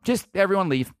 no, just everyone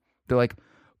leave. They're like,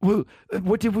 well,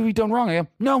 what did we done wrong? I go,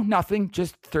 no, nothing.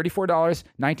 Just $34,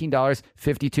 $19,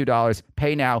 $52.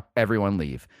 Pay now. Everyone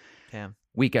leave. Damn.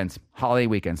 Weekends, holiday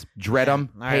weekends. Dread them,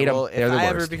 All right, hate them. well, They're if the I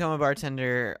ever worst. become a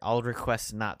bartender, I'll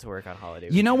request not to work on holiday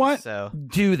You know what? weekends. So,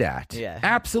 Do that. Yeah.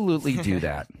 Absolutely do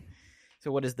that.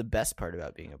 so what is the best part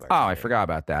about being a Oh, bartender? I forgot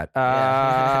about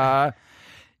that.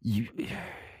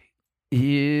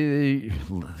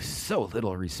 So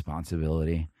little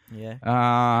responsibility. Yeah.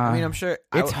 I mean, I'm sure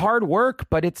it's hard work,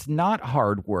 but it's not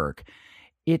hard work.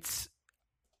 It's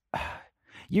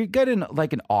you get in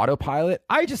like an autopilot.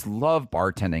 I just love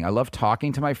bartending. I love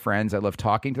talking to my friends. I love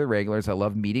talking to the regulars. I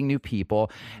love meeting new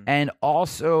people. And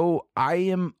also, I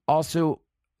am also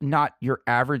not your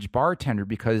average bartender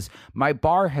because my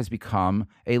bar has become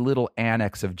a little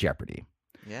annex of Jeopardy.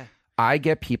 Yeah. I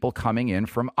get people coming in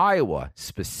from Iowa,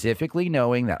 specifically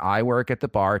knowing that I work at the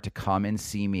bar to come and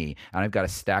see me. And I've got a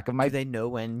stack of my... Do they know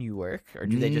when you work, or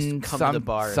do they just come to the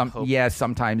bar? And hope? Yeah,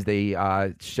 sometimes they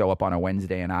show up on a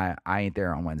Wednesday, and I ain't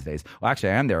there on Wednesdays. Well, actually,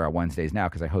 I am there on Wednesdays now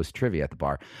because I host trivia at the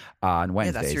bar on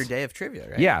Wednesdays. Yeah, that's your day of trivia,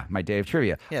 right? Yeah, my day of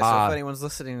trivia. Yeah, so if anyone's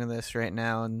listening to this right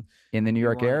now and in the New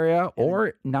York area,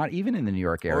 or not even in the New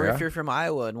York area, or if you're from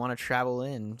Iowa and want to travel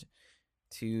in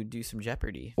to do some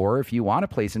Jeopardy, or if you want to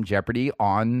play some Jeopardy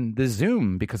on the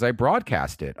Zoom, because I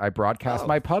broadcast it. I broadcast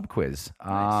my pub quiz.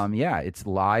 Nice. Yeah, it's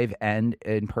live and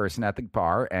in person at the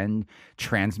bar and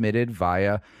transmitted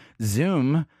via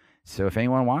Zoom. So if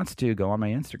anyone wants to, go on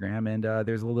my Instagram and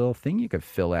there's a little thing you could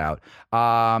fill out.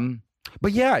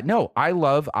 But yeah, no, I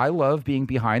love being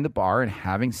behind the bar and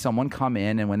having someone come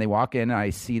in, and when they walk in and I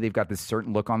see they've got this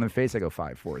certain look on their face, I go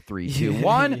 5, 4, 3, 2,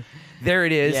 1. There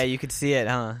it is. Yeah, you could see it,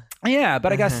 huh? Yeah,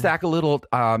 but I got a stack of little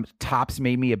Topps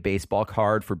made me a baseball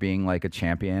card for being like a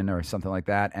champion or something like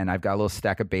that, and I've got a little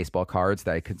stack of baseball cards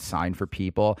that I could sign for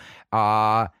people.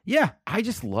 Yeah, I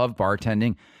just love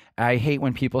bartending. I hate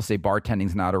when people say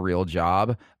bartending's not a real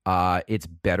job. It's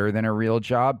better than a real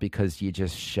job because you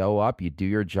just show up, you do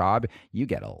your job, you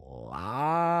get a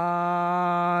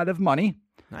lot of money.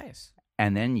 Nice.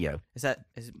 And then Is it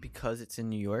because it's in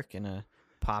New York in a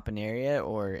poppin' area,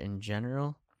 or in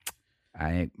general?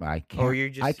 I can't. Or you're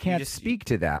just- I you can't just- speak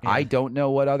to that. yeah. I don't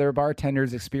know what other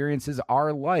bartenders' experiences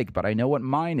are like, but I know what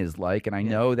mine is like, and I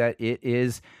know that it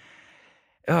is.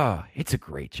 Oh, it's a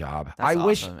great job. That's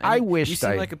awesome. And I you wish.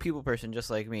 seem like a people person just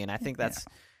like me, and I think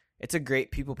it's a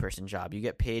great people person job. You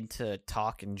get paid to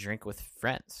talk and drink with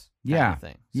friends. Kind of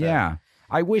thing. So, yeah.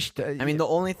 I wish. I mean, the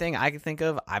only thing I can think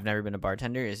of, I've never been a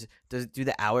bartender, is do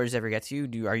the hours ever get to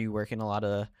you? Are you working a lot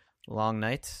of long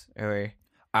nights, or?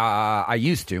 I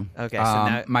used to. Okay, so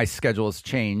now my schedule has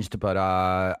changed, but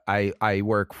I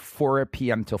work 4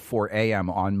 p.m. till 4 a.m.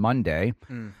 on Monday.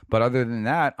 But other than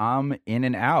that, I'm in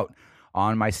and out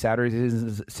on my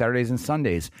Saturdays and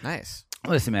Sundays. Nice.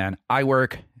 Listen, man, I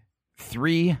work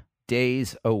 3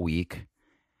 days a week,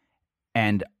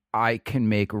 and I can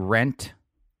make rent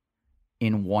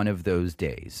in one of those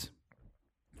days.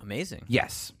 Amazing.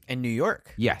 Yes. In New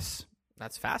York. Yes.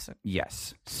 That's fascinating.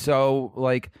 Yes.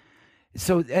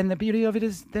 So, and the beauty of it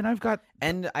is then I've got...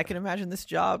 And I can imagine this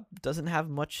job doesn't have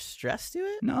much stress to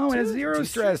it. No, it has zero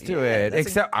stress to Yeah, it, that's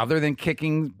except other than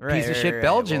kicking piece of shit right.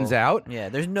 Belgians Well, out. Yeah,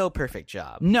 there's no perfect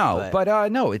job. No, but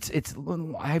no, it's.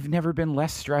 I've never been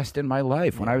less stressed in my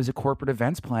life. When I was a corporate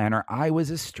events planner, I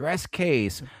was a stress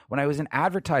case. When I was in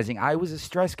advertising, I was a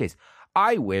stress case.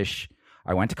 I wish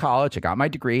I went to college, I got my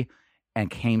degree, and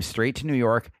came straight to New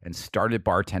York and started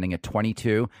bartending at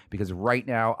 22, because right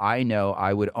now I know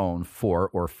I would own 4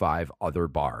 or 5 other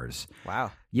bars.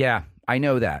 Wow. Yeah, I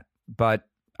know that, but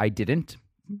I didn't.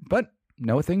 But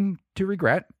nothing to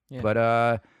regret. Yeah.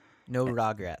 But No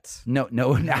regrets. no.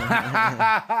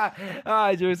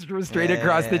 Just straight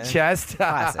across the chest.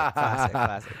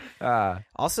 Classic.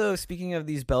 Also, speaking of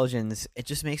these Belgians, it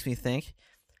just makes me think.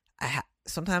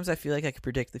 Sometimes I feel like I could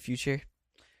predict the future,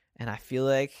 and I feel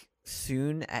like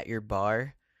soon at your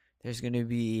bar, there's going to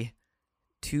be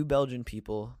 2 Belgian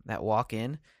people that walk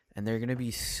in, and they're gonna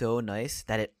be so nice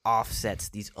that it offsets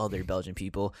these other Belgian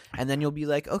people, and then you'll be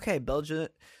like, okay, Belgium,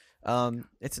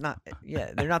 it's not,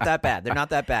 they're not that bad. They're not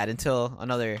that bad until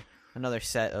another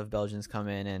set of Belgians come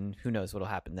in, and who knows what'll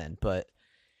happen then. But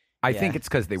I think it's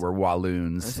because they were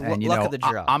Walloons, and luck of the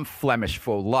draw. I'm Flemish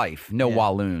for life. No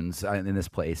Walloons in this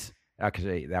place.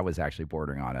 Actually, that was actually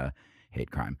bordering on a hate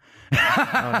crime.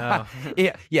 Oh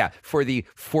no! Yeah. For the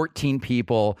 14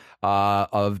 people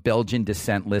of Belgian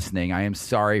descent listening, I am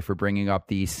sorry for bringing up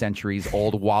the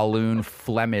centuries-old Walloon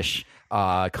Flemish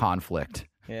conflict.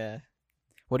 Yeah.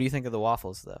 What do you think of the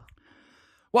waffles, though?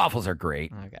 Waffles are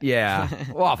great. Okay. Yeah,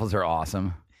 waffles are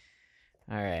awesome.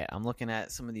 All right, I'm looking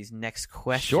at some of these next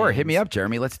questions. Sure, hit me up,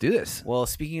 Jeremy. Let's do this. Well,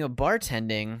 speaking of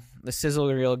bartending, the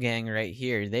Sizzle Reel gang right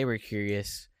here, they were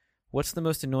curious. What's the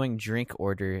most annoying drink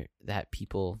order that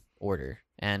people order,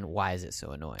 and why is it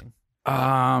so annoying?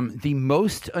 The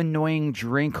most annoying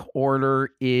drink order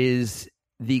is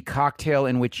the cocktail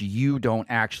in which you don't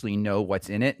actually know what's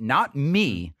in it. Not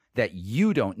me, that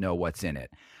you don't know what's in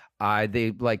it.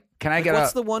 They like, can I get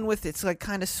what's the one with it's like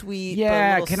kind of sweet?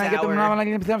 Yeah, but a can sour. I get the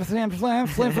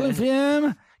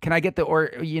Can I get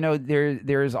the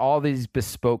there's all these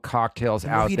bespoke cocktails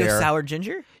out Mojito there. Sour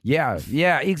ginger?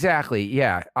 Yeah, exactly.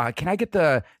 Yeah. Can I get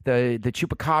the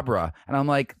chupacabra? And I'm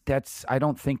like, I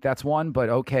don't think that's one, but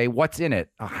okay, what's in it?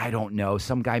 I don't know.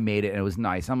 Some guy made it and it was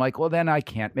nice. I'm like, well, then I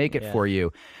can't make it for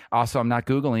you. Also, I'm not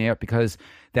Googling it because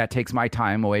that takes my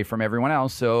time away from everyone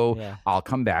else. So I'll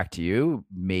come back to you.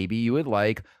 Maybe you would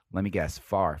like, let me guess,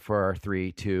 4,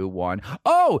 3, 2, 1.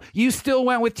 Oh, you still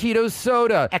went with Tito's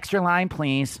soda. Extra lime,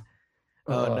 please.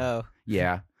 Oh, no.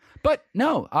 Yeah. But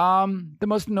no, the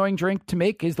most annoying drink to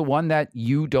make is the one that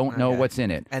you don't know what's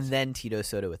in it. And then Tito's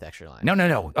soda with extra lime.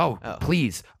 No. Oh,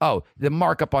 please. Oh, the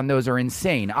markup on those are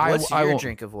insane. What's your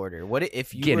drink of order? What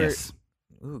if you Guinness.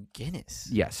 Ooh, Guinness.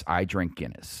 Yes, I drink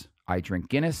Guinness.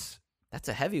 That's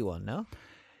a heavy one, no?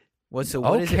 What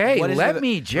okay, is it? let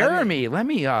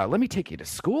me take you to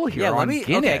school here on Guinness.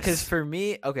 Okay, because for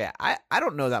me, I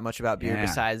don't know that much about beer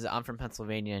besides I'm from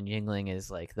Pennsylvania and Yuengling is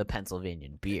like the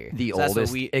Pennsylvanian beer. The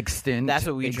oldest existing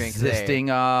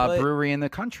brewery in the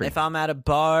country. If I'm at a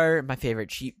bar, my favorite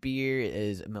cheap beer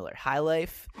is Miller High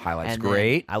Life. High Life's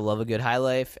great. I love a good High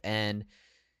Life, and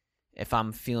if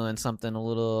I'm feeling something a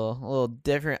little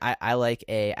different, I like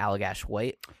a Allagash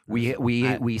White.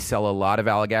 We sell a lot of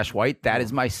Allagash White. That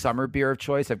is my summer beer of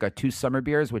choice. I've got 2 summer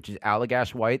beers, which is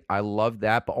Allagash White. I love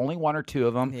that, but only 1 or 2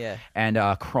 of them. Yeah. And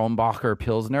Kronbacher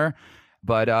Pilsner.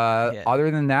 But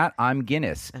other than that, I'm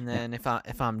Guinness. And then if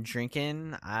I'm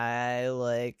drinking, I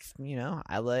like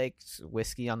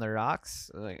whiskey on the rocks.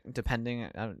 Like,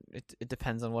 depending, it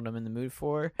depends on what I'm in the mood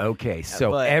for. Okay,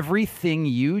 so everything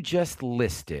you just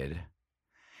listed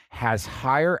has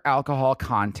higher alcohol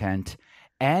content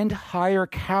and higher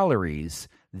calories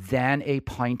than a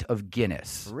pint of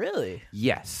Guinness. Really?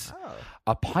 Yes. Oh.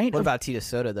 A pint. What about Tito's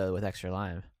soda though with extra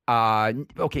lime?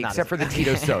 Okay, except for the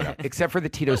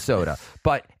Tito's soda.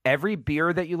 But every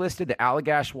beer that you listed, the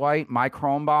Allagash White, my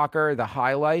Kronbacher, the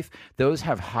High Life, those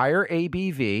have higher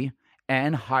ABV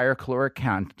and higher caloric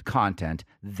content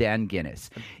than Guinness.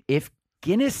 If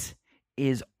Guinness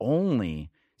is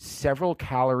only several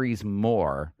calories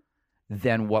more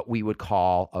than what we would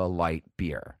call a light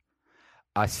beer,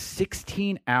 a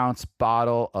 16-ounce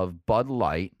bottle of Bud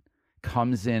Light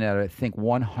comes in at, I think,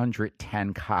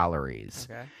 110 calories.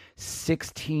 Okay.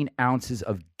 16 ounces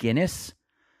of Guinness.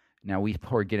 Now, we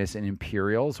pour Guinness in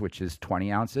Imperials, which is 20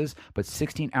 ounces, but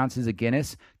 16 ounces of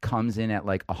Guinness comes in at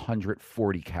like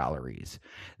 140 calories.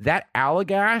 That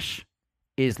Allagash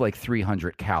is like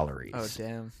 300 calories. Oh,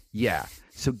 damn. Yeah.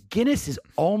 So Guinness is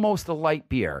almost a light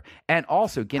beer. And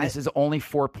also, Guinness is only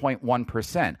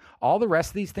 4.1%. All the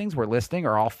rest of these things we're listing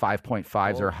are all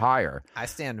 5.5s or higher. I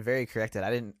stand very corrected.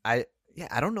 I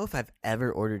don't know if I've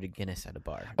ever ordered a Guinness at a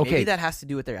bar. Okay. Maybe that has to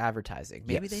do with their advertising.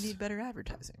 Maybe they need better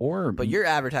advertising. But you're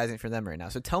advertising for them right now.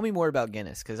 So tell me more about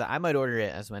Guinness, because I might order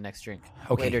it as my next drink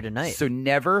later tonight. So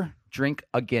never drink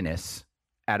a Guinness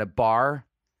at a bar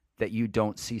that you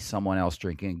don't see someone else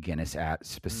drinking a Guinness at,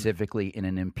 specifically in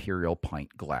an Imperial pint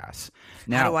glass.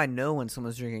 Now, how do I know when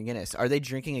someone's drinking Guinness? Are they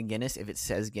drinking a Guinness if it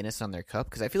says Guinness on their cup?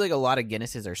 Because I feel like a lot of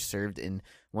Guinnesses are served in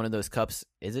one of those cups.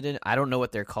 Is it in? I don't know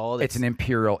what they're called. It's an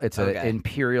Imperial. It's an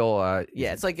Imperial.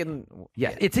 It's like in.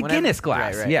 It's a Guinness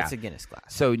glass. Right. Yeah, it's a Guinness glass.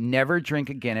 So never drink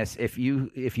a Guinness if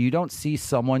you don't see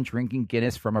someone drinking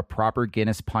Guinness from a proper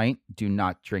Guinness pint. Do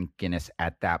not drink Guinness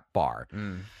at that bar.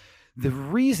 The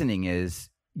reasoning is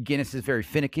Guinness is very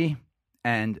finicky,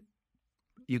 and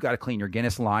you got to clean your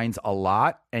Guinness lines a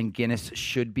lot, and Guinness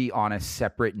should be on a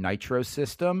separate nitro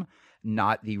system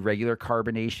not the regular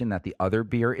carbonation that the other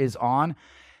beer is on.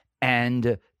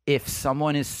 And if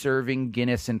someone is serving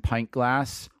Guinness in pint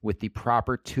glass with the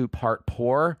proper 2-part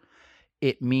pour,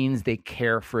 it means they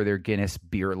care for their Guinness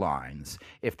beer lines.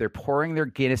 If they're pouring their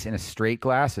Guinness in a straight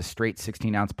glass, a straight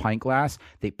 16-ounce pint glass,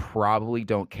 they probably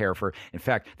don't care for, in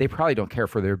fact, they probably don't care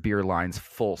for their beer lines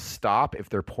full stop if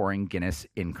they're pouring Guinness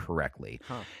incorrectly.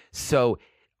 So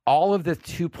all of the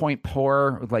 2-point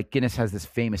pour, like Guinness has this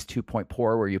famous 2-point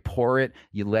pour where you pour it,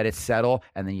 you let it settle,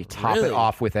 and then you top it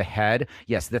off with a head.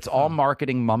 Yes, that's all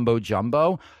marketing mumbo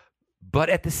jumbo. But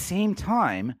at the same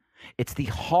time, it's the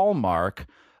hallmark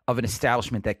of an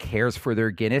establishment that cares for their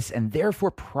Guinness and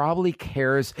therefore probably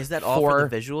cares. Is that all for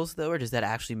the visuals though, or does that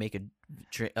actually make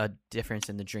a difference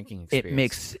in the drinking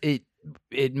experience?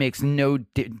 It makes no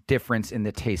difference in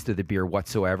the taste of the beer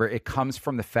whatsoever. It comes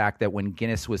from the fact that when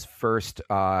Guinness was first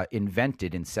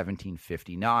invented in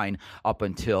 1759 up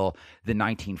until the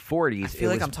 1940s, I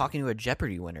feel like I'm talking to a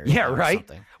Jeopardy winner. Yeah, or right.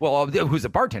 Something. Well, who's a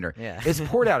bartender? Yeah. It's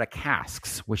poured out of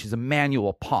casks, which is a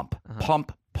manual pump.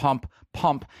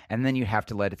 Pump, and then you have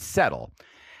to let it settle.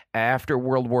 After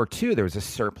World War II, there was a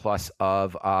surplus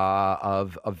of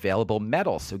available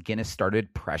metal, so Guinness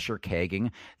started pressure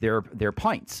kegging their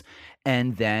pints,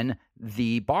 and then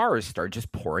the bars started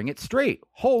just pouring it straight.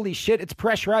 Holy shit, it's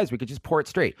pressurized. We could just pour it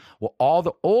straight. Well, all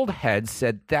the old heads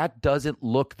said that doesn't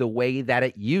look the way that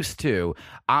it used to.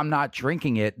 I'm not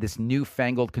drinking it, this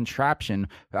newfangled contraption.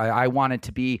 I want it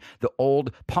to be the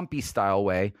old pumpy style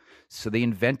way. So they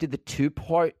invented the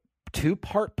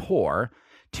 2-part pour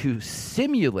to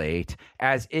simulate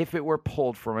as if it were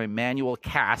pulled from a manual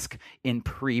cask in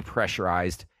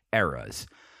pre-pressurized eras.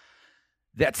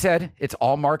 That said, it's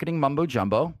all marketing mumbo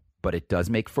jumbo, but it does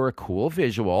make for a cool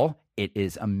visual. It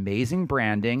is amazing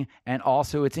branding, and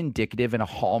also it's indicative and a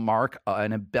hallmark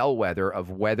and a bellwether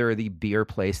of whether the beer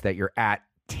place that you're at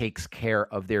takes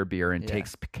care of their beer and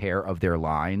takes care of their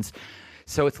lines.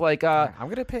 So it's like I'm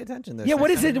gonna pay attention to this. Yeah,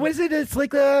 what is it? It's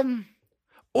like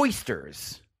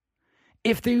oysters.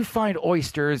 If you find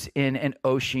oysters in an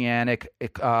oceanic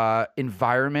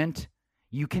environment,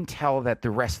 you can tell that the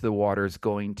rest of the water is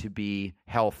going to be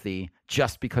healthy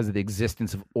just because of the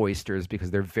existence of oysters,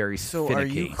 because they're very finicky. Are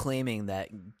you claiming that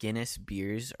Guinness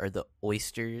beers are the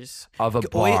oysters of a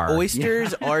bar?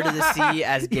 Oysters are to the sea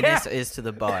as Guinness is to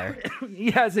the bar.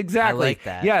 Yes, exactly. I like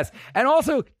that. Yes, and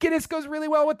also Guinness goes really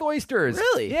well with oysters.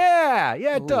 Really? Yeah,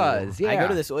 it does. Yeah, I go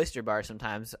to this oyster bar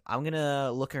sometimes. I'm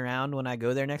gonna look around when I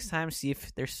go there next time, see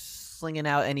if they're slinging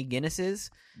out any Guinnesses.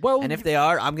 Well, and if they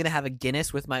are, I'm gonna have a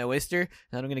Guinness with my oyster,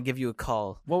 and I'm gonna give you a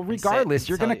call. Well, regardless,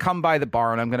 you're gonna come by the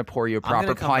bar, and I'm gonna pour you a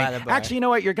proper pint. Actually, you know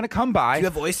what? You're gonna come by. Do you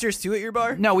have oysters too at your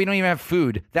bar? No, we don't even have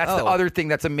food. That's the other thing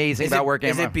that's amazing about working.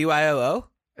 Is it BYOO?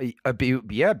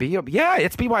 Yeah,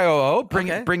 it's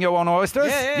BYOO. Bring your own oysters.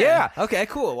 Yeah. Okay,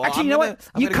 cool. Well, actually, you know what?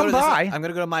 You come by. I'm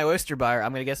gonna go to my oyster bar.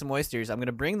 I'm gonna get some oysters. I'm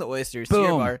gonna bring the oysters Boom. to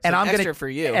your bar. And I'm extra gonna for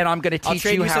you. And I'm gonna teach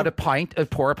you how to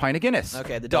pour a pint of Guinness.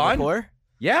 Okay, the done. double pour.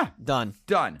 Yeah, done.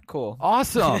 Cool.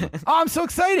 Awesome. I'm so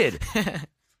excited.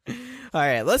 All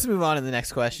right, let's move on to the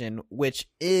next question, which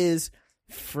is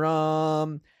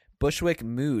from Bushwick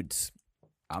Moods.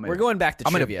 We're going back to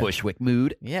trivia. I'm in a Bushwick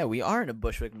mood. Yeah, we are in a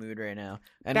Bushwick mood right now.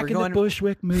 And back in the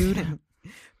Bushwick mood.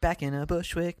 Back in a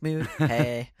Bushwick mood.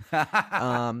 Hey.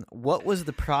 What was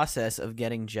the process of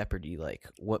getting Jeopardy like?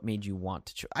 What made you want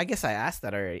to I guess I asked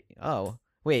that already. Oh,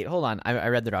 wait, hold on. I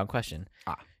read the wrong question.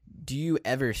 Do you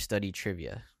ever study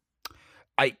trivia?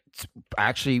 It's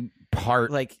actually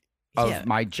part of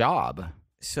my job.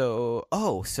 So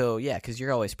yeah, because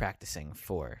you're always practicing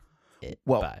for it.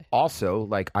 Well, also,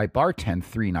 I bartend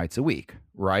 3 nights a week,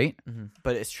 right? Mm-hmm.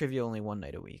 But it's trivia only 1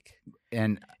 night a week.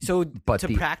 And so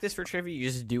practice for trivia, you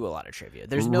just do a lot of trivia.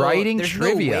 There's no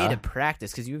trivia. no way to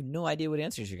practice because you have no idea what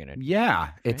answers you're gonna do. Yeah,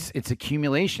 right? It's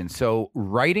accumulation. So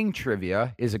writing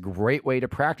trivia is a great way to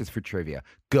practice for trivia.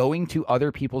 Going to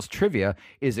other people's trivia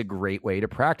is a great way to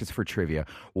practice for trivia.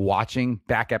 Watching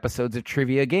back episodes of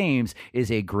trivia games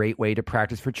is a great way to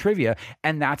practice for trivia,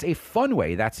 and that's a fun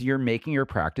way. You're making your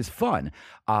practice fun.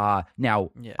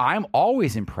 I'm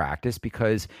always in practice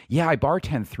because I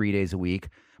bartend 3 days a week.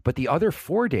 But the other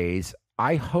 4 days,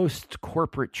 I host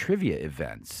corporate trivia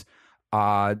events.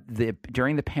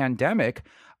 During the pandemic,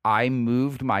 I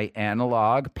moved my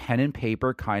analog pen and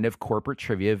paper kind of corporate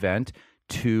trivia event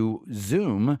to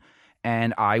Zoom,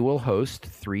 and I will host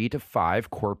 3 to 5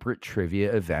 corporate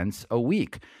trivia events a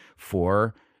week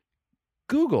for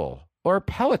Google or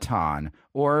Peloton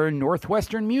or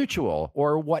Northwestern Mutual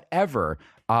or whatever.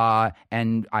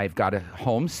 And I've got a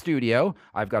home studio.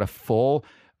 I've got a full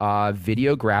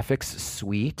video graphics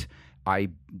suite. I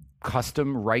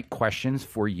custom write questions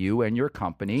for you and your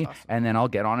company, and then I'll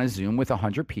get on a Zoom with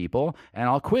 100 people and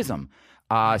I'll quiz them.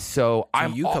 So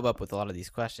you come up with a lot of these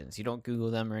questions. You don't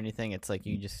Google them or anything. It's like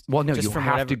you just you from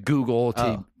have whatever... to Google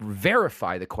to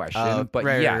verify the question. But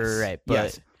right, yes, right. But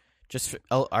yes. just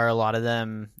are a lot of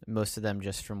them, most of them,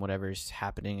 just from whatever's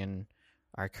happening in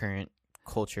our current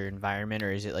culture environment,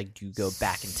 or is it like do you go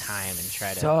back in time and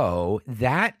try to? So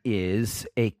that is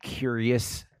a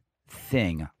curious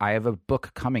thing. I have a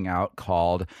book coming out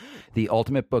called The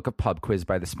Ultimate Book of Pub Quiz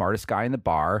by the Smartest Guy in the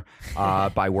Bar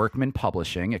by Workman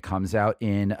Publishing. It comes out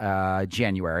in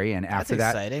January, and after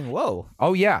That's that, exciting. Whoa.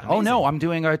 Oh yeah. Amazing. Oh no, I'm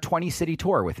doing a 20-city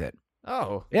tour with it.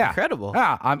 Oh, yeah. Incredible.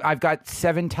 Yeah, I've got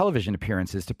 7 television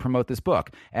appearances to promote this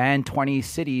book, and 20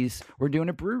 cities. We're doing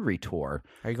a brewery tour.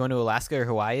 Are you going to Alaska or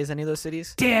Hawaii? Is any of those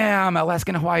cities? Damn,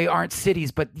 Alaska and Hawaii aren't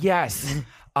cities, but yes.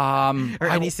 Or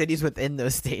any cities within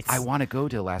those states. I want to go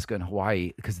to Alaska and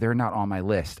Hawaii because they're not on my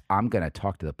list. I'm going to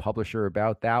talk to the publisher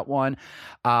about that one.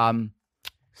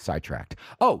 Sidetracked.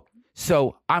 Oh,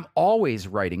 so I'm always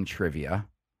writing trivia.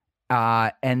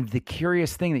 And the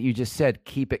curious thing that you just said,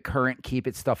 keep it current, keep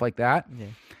it stuff like that. Yeah.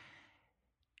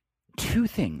 2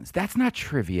 things. That's not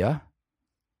trivia.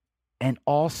 And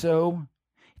also,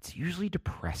 it's usually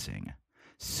depressing.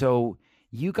 So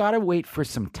you got to wait for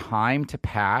some time to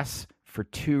pass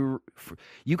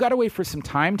you got to wait for some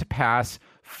time to pass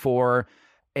for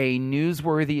a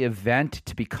newsworthy event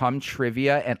to become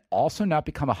trivia and also not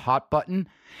become a hot button.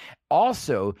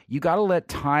 Also, you got to let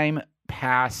time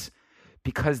pass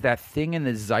because that thing in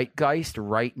the zeitgeist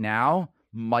right now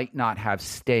might not have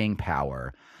staying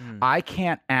power. I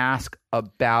can't ask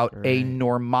about a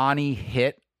Normani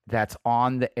hit that's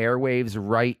on the airwaves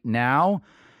right now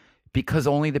because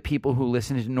only the people who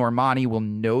listen to Normani will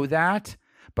know that.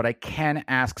 But I can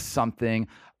ask something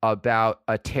about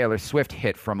a Taylor Swift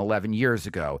hit from 11 years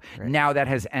ago. Right. Now that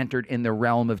has entered in the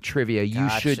realm of trivia. You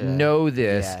should know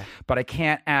this, but I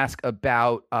can't ask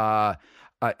about a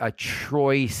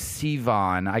Troye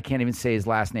Sivan. I can't even say his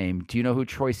last name. Do you know who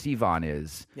Troye Sivan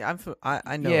is? Yeah,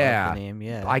 I know the name.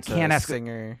 Yeah, I can't ask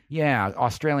singer. Yeah,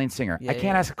 Australian singer. Yeah, I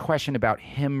can't ask a question about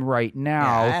him right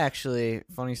now. Yeah, I actually,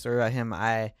 funny story about him.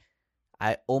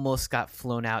 I almost got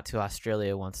flown out to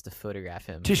Australia once to photograph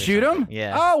him. To shoot him?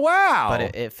 Yeah. Oh, wow.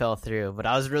 But it fell through. But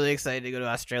I was really excited to go to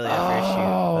Australia for a shoot.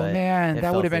 Oh, man.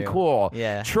 That would have been cool.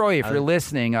 Yeah. Troy, if you're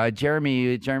listening,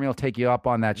 Jeremy will take you up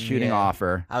on that shooting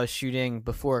offer. I was shooting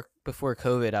before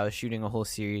COVID. I was shooting a whole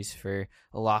series for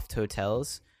Aloft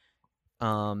Hotels,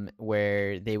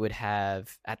 where they would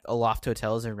have at Aloft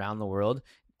Hotels around the world.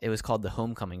 It was called the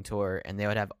Homecoming Tour, and they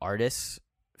would have artists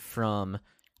from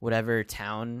whatever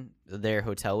town their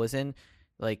hotel was in,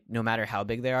 like no matter how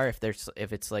big they are,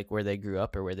 if it's like where they grew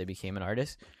up or where they became an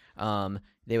artist,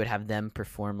 they would have them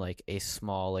perform like a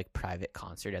small like private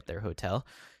concert at their hotel.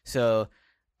 So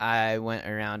I went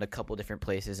around a couple different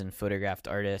places and photographed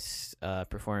artists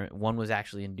perform. One was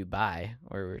actually in Dubai,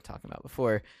 where we were talking about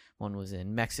before. One was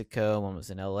in Mexico. One was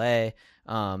in LA.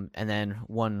 And then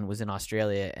one was in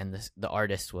Australia. And the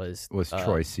artist was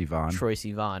Troye Sivan. Troye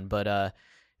Sivan, but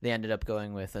they ended up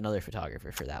going with another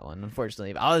photographer for that one.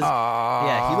 Unfortunately,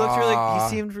 he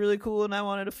seemed really cool, and I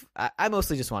wanted to. I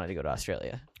mostly just wanted to go to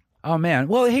Australia. Oh man,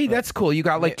 well, hey, that's cool. You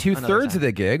got like 2/3 of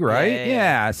the gig, right?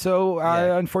 Yeah. So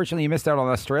unfortunately, you missed out on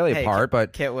the Australia part,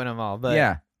 but can't win them all. But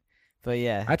yeah,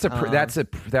 that's by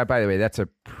the way, that's a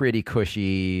pretty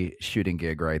cushy shooting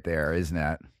gig right there, isn't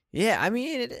it? Yeah, I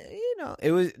mean,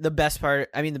 it was the best part.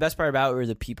 I mean, the best part about it were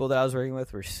the people that I was working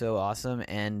with were so awesome,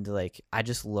 and like I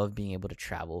just love being able to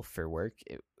travel for work,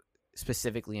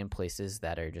 specifically in places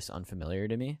that are just unfamiliar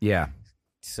to me. Yeah.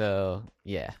 So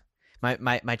yeah,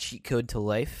 my cheat code to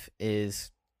life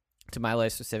is, to my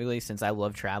life specifically, since I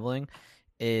love traveling,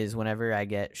 is whenever I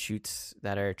get shoots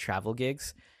that are travel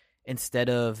gigs, instead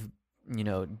of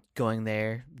going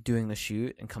there, doing the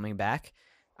shoot, and coming back.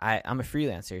 I'm a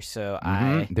freelancer, so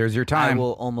there's your time. I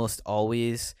will almost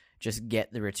always just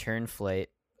get the return flight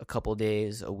a couple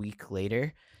days, a week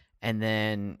later, and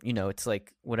then it's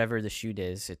like whatever the shoot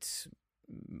is, it's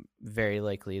very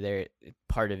likely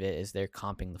part of it is they're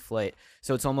comping the flight.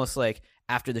 So it's almost like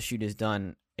after the shoot is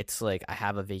done, it's like I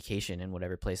have a vacation in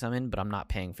whatever place I'm in, but I'm not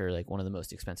paying for like one of the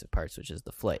most expensive parts, which is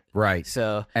the flight. Right.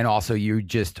 So and also you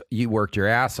worked your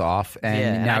ass off,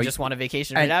 and now I just want a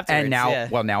vacation right afterwards. And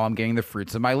now, now I'm getting the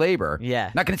fruits of my labor.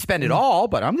 Yeah. Not going to spend it all,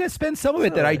 but I'm going to spend some of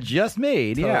it that I just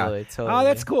made. Totally. Oh,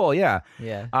 that's cool. Yeah.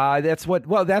 Yeah. That's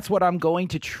what I'm going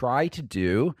to try to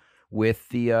do with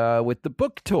the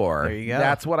book tour. There you go.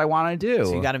 That's what I want to do.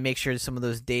 So you got to make sure some of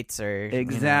those dates are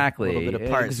exactly a little bit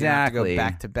apart. Exactly. So you don't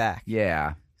have to go back to back.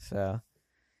 Yeah. So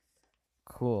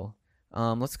cool.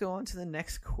 Let's go on to the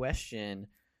next question,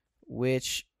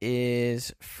 which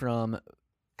is from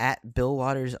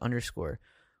 @BillWaters_.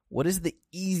 What is the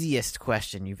easiest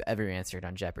question you've ever answered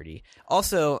on Jeopardy?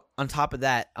 Also, on top of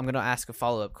that, I'm going to ask a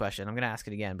follow-up question. I'm going to ask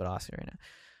it again, but I'll ask it right now.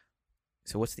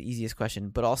 So what's the easiest question?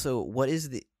 But also, what is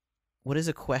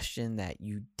a question that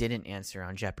you didn't answer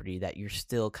on Jeopardy that you're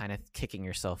still kind of kicking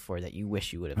yourself for that you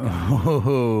wish you would have gotten?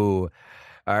 Oh,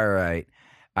 all right.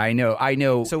 I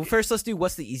know. So first, let's do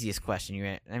what's the easiest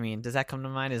question does that come to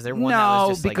mind? Is there one that was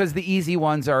just because the easy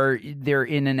ones they're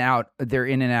in and out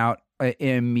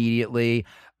immediately.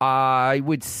 I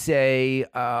would say.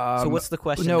 So what's the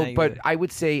question? No, but I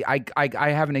would say I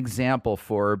have an example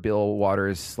for Bill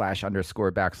Waters / _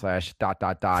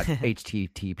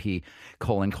 /HTTP :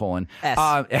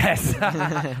 S.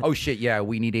 S. Oh shit! Yeah,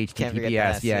 we need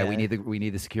HTTPS. Yeah, we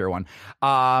need the secure one.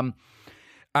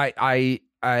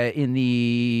 In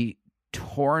the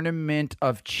Tournament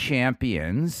of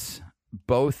Champions,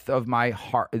 both of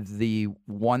the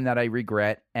one that I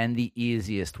regret and the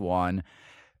easiest one,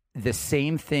 the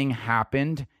same thing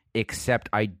happened, except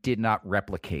I did not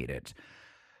replicate it.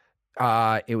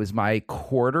 It was my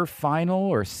quarterfinal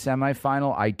or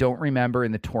semifinal, I don't remember,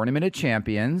 in the Tournament of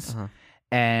Champions. Uh-huh.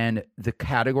 And the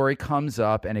category comes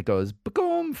up and it goes,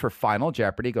 boom, for Final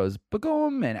Jeopardy. It goes,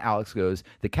 boom, and Alex goes,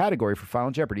 the category for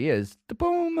Final Jeopardy is,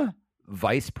 boom,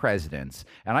 vice presidents.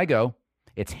 And I go,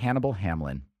 it's Hannibal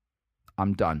Hamlin.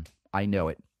 I'm done. I know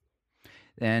it.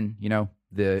 And,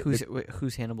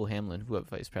 who's Hannibal Hamlin? Who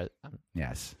vice president?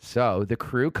 Yes. So the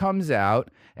crew comes out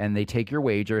and they take your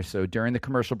wager. So during the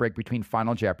commercial break between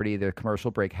Final Jeopardy, the commercial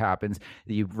break happens.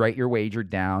 You write your wager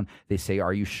down. They say,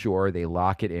 "Are you sure?" They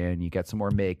lock it in. You get some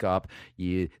more makeup.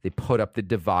 They put up the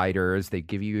dividers. They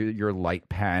give you your light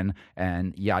pen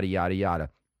and yada yada yada.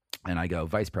 And I go,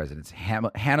 vice presidents,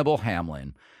 Hannibal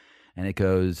Hamlin, and it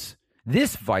goes,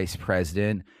 this vice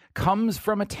president comes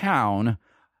from a town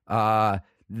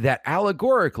that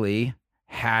allegorically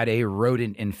had a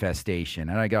rodent infestation.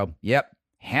 And I go, yep,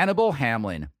 Hannibal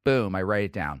Hamlin. Boom, I write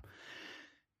it down.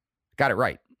 Got it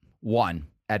right. 1,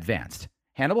 advanced.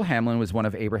 Hannibal Hamlin was one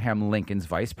of Abraham Lincoln's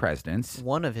vice presidents.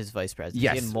 One of his vice presidents?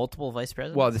 Yes. He had multiple vice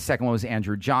presidents? Well, the second one was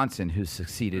Andrew Johnson, who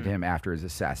succeeded him after his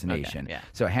assassination. Okay, yeah.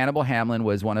 So Hannibal Hamlin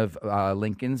was one of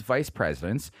Lincoln's vice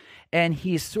presidents, and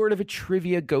he's sort of a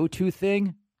trivia go-to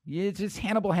thing. It's just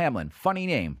Hannibal Hamlin. Funny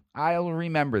name. I'll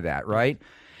remember that, right?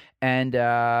 And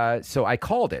so I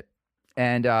called it.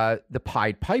 And the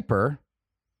Pied Piper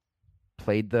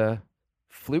played the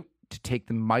flute to take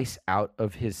the mice out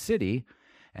of his city,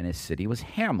 and his city was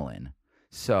Hamlin.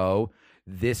 So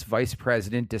this vice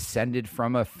president descended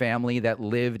from a family that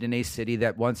lived in a city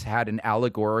that once had an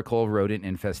allegorical rodent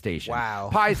infestation. Wow.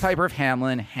 Pied Piper of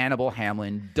Hamlin, Hannibal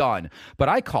Hamlin, done. But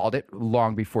I called it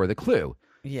long before the clue.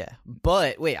 Yeah,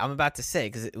 but wait, I'm about to say,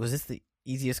 because was this the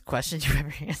easiest question you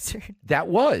ever answered? That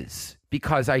was,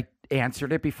 because I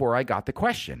answered it before I got the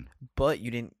question. But you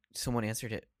didn't, someone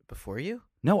answered it before you?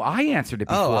 No, I answered it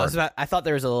before. Oh, I thought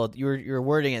there was a little, you were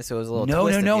wording it so it was a little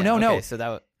twisted. No. Okay, so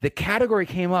that the category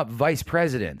came up, vice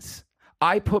presidents.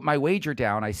 I put my wager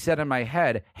down. I said in my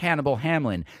head, Hannibal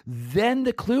Hamlin. Then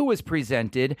the clue was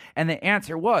presented, and the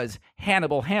answer was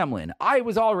Hannibal Hamlin. I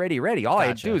was already ready. All I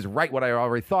had to do was write what I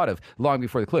already thought of long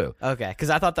before the clue. Okay, because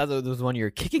I thought that was one you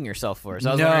were kicking yourself for. So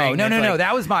I was no.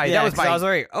 That was my. I was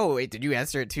worried. Oh wait, did you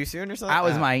answer it too soon or something? That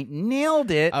was my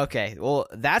nailed it. Okay, well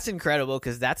that's incredible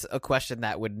because that's a question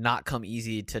that would not come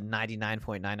easy to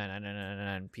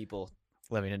 99.99999 people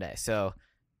living today. So.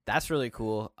 That's really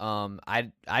cool. I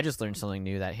just learned something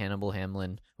new, that Hannibal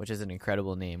Hamlin, which is an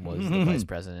incredible name, was the vice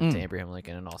president to Abraham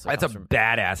Lincoln, and also that's a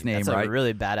badass name, right? That's a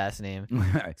really badass name.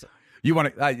 So, you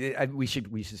want to? We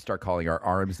should start calling our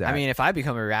arms that. I mean, if I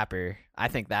become a rapper, I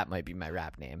think that might be my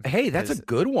rap name. Hey, that's a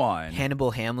good one, Hannibal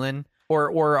Hamlin.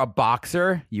 Or a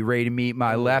boxer. You ready to meet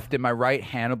my left and my right,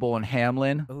 Hannibal and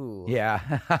Hamlin? Ooh,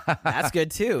 yeah, that's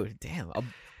good too. Damn,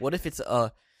 what if it's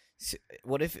a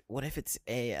What if it's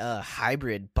a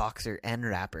hybrid boxer and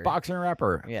rapper? Boxer and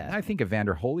rapper. Yeah. I think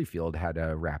Evander Holyfield had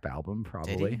a rap album,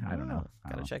 probably. I don't know.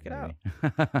 Gotta check it out.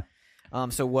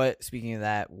 So speaking of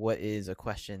that, what is a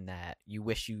question that you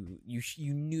wish you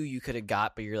knew you could have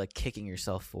got, but you're like kicking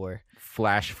yourself for?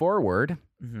 Flash forward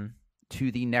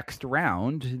to the next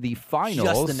round, the finals.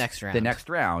 Just the next round. The next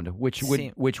round, which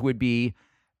would be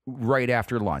right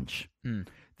after lunch.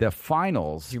 The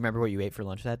finals. Do you remember what you ate for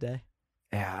lunch that day?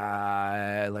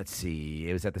 Let's see.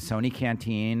 It was at the Sony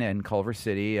Canteen in Culver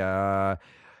City.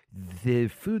 The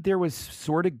food there was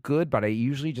sort of good, but I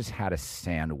usually just had a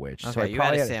sandwich. Okay, so you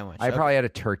had a sandwich. I probably had a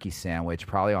turkey sandwich,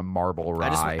 probably on marble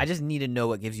rye. I just need to know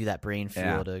what gives you that brain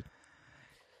fuel to.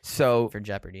 So for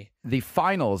Jeopardy. the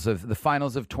finals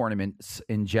of tournaments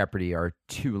in Jeopardy are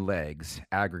 2 legs,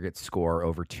 aggregate score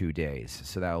over 2 days.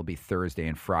 So that will be Thursday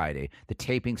and Friday. The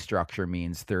taping structure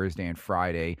means Thursday and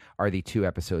Friday are the 2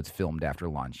 episodes filmed after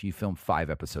lunch. You film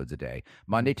 5 episodes a day.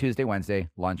 Monday, Tuesday, Wednesday,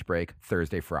 lunch break,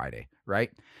 Thursday, Friday,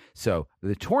 right? So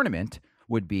the tournament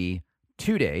would be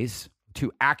 2 days,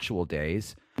 2 actual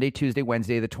days. Monday, Tuesday,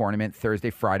 Wednesday, the tournament. Thursday,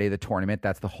 Friday, the tournament.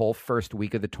 That's the whole first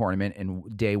week of the tournament in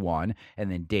day 1. And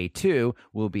then day 2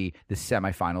 will be the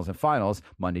semifinals and finals.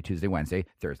 Monday, Tuesday, Wednesday,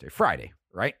 Thursday, Friday,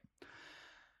 right?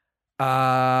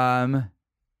 I'm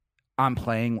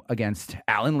playing against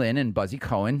Alan Lynn and Buzzy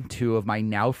Cohen, 2 of my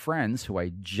now friends who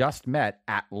I just met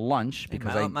at lunch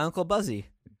because My Uncle Buzzy.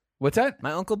 What's that?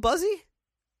 My Uncle Buzzy?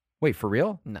 Wait, for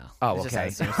real? No. Oh, It just okay.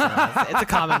 has to be- it's a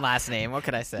common last name. What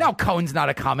could I say? No, Cohen's not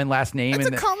a common last name. It's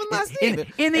a common last name.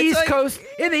 In the It's East like- Coast.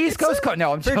 In the East Coast.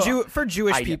 No, I'm For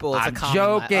Jewish people, it's I'm a common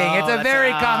joking. It's a that's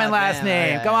very common last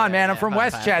name. Yeah, Come on, yeah, man. yeah, I'm from fine,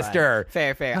 Westchester.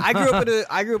 Fine. Fair. I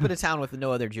grew up in a town with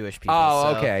no other Jewish people.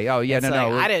 Oh, so okay. Oh, yeah. it's No.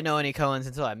 like, I didn't know any Cohens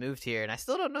until I moved here, and I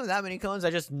still don't know that many Cohens.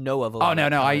 I just know of a Oh lot. no.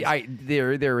 of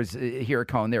Cohens. There was here a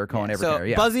Cohen, there a Cohen, ever So there.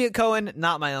 Yeah. Buzzy at Cohen,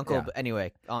 not my uncle. Yeah. But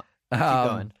anyway, keep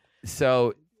going.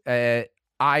 So I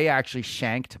actually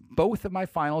shanked both of my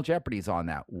Final Jeopardies on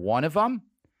that. One of them,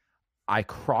 I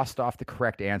crossed off the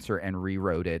correct answer and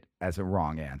rewrote it as a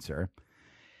wrong answer,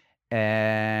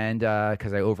 and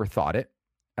because I overthought it.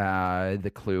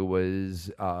 The clue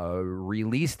was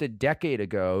released a decade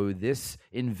ago. This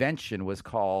invention was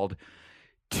called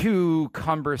too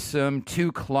cumbersome,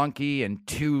 too clunky, and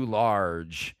too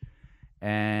large.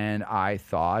 And I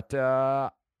thought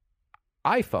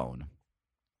iPhone.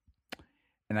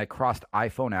 And I crossed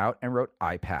iPhone out and wrote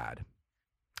iPad.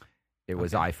 It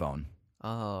was iPhone.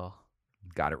 Oh,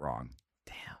 Got it wrong.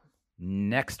 damn.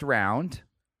 Next round,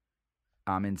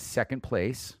 I'm in second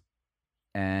place.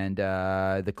 And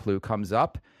the clue comes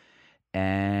up.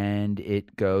 And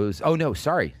it goes, oh, no,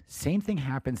 sorry. Same thing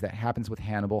that happens with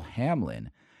Hannibal Hamlin.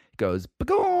 It goes,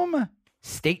 boom,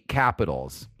 state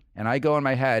capitals. And I go in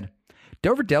my head,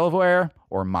 Dover, Delaware,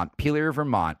 or Montpelier,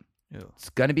 Vermont. Ew. It's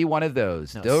going to be one of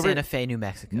those. No, Dover, Santa Fe, New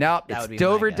Mexico. No, That would be it's my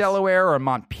Dover, guess. Delaware, or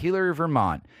Montpelier,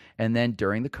 Vermont. And then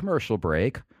during the commercial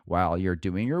break, while you're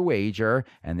doing your wager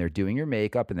and they're doing your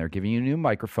makeup and they're giving you a new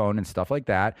microphone and stuff like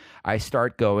that, I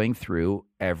start going through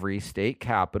every state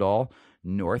capital,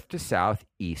 north to south,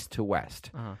 east to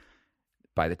west. Uh-huh.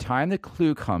 By the time the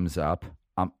clue comes up,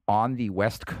 I'm on the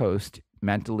West Coast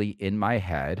mentally in my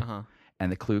head, Uh-huh.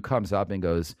 and the clue comes up and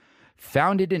goes,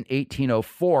 founded in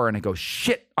 1804, and I go,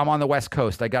 shit, I'm on the West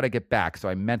Coast. I got to get back. So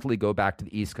I mentally go back to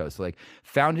the East Coast. So like,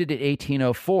 founded in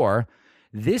 1804,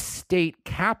 this state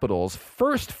capital's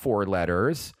first 4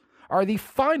 letters are the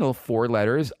final 4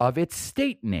 letters of its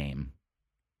state name.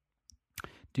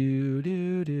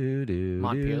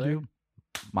 Montpelier?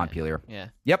 Montpelier. Yeah.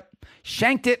 Yep.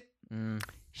 Shanked it. Mm.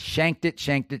 Shanked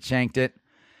it.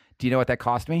 Do you know what that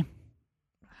cost me?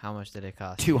 How much did it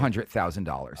cost?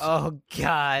 $200,000. Oh,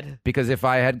 God. Because if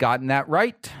I had gotten that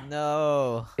right,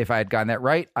 No.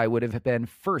 I would have been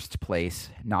first place,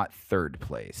 not third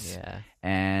place. Yeah.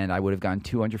 And I would have gotten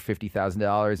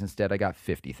 $250,000. Instead, I got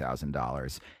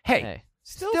 $50,000. Hey,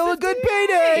 still a good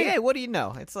payday. Hey, what do you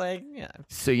know? It's like, yeah.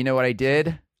 So you know what I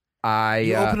did?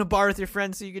 You open a bar with your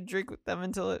friends so you could drink with them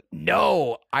until it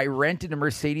I rented a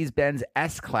Mercedes-Benz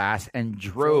S-Class and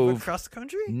drove across the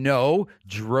country?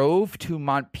 drove to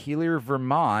Montpelier,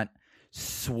 Vermont,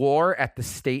 swore at the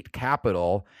state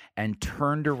capitol, and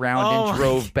turned around Oh and my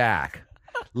drove back.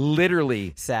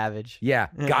 Literally. Savage. Yeah.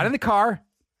 Got in the car,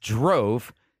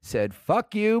 drove, said,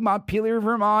 fuck you, Montpelier,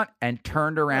 Vermont, and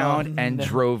turned around and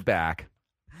drove back.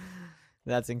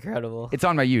 That's incredible. It's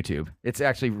on my YouTube. It's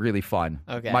actually really fun.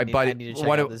 Okay, my I buddy, need to check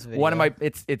one out of this one of video.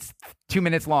 my. It's 2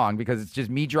 minutes long because it's just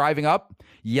me driving up,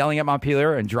 yelling at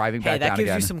Montpelier, and driving Hey, back that down gives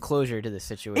again. you some closure to the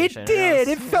situation. It did.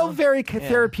 or It else, felt very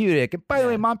therapeutic. And by the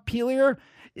way, Yeah. Montpelier,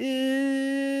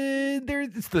 it's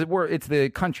the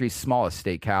country's smallest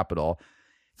state capital.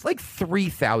 It's like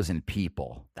 3,000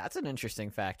 people. That's an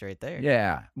interesting fact right there.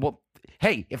 Yeah. Well,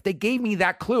 hey, if they gave me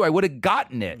that clue, I would have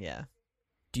gotten it. Yeah.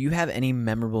 Do you have any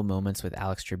memorable moments with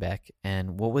Alex Trebek,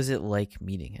 and what was it like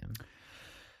meeting him?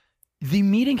 The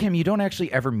meeting him, you don't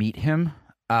actually ever meet him.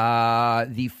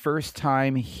 The first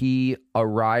time he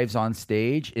arrives on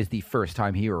stage is the first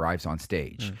time he arrives on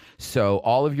stage. So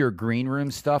all of your green room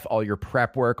stuff, all your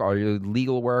prep work, all your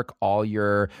legal work, all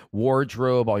your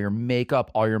wardrobe, all your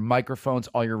makeup, all your microphones,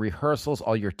 all your rehearsals,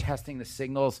 all your testing the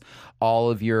signals, all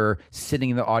of your sitting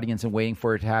in the audience and waiting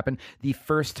for it to happen. The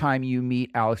first time you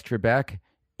meet Alex Trebek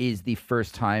is the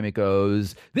first time it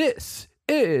goes, this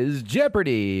is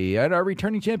Jeopardy! And our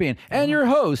returning champion and your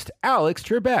host, Alex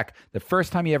Trebek. The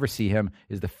first time you ever see him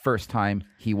is the first time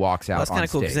he walks out on stage. That's kind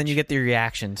of cool because then you get the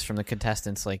reactions from the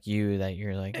contestants like you that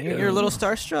you're like, you're a little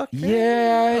starstruck.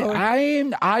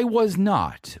 Yeah, I was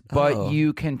not, but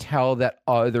you can tell that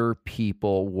other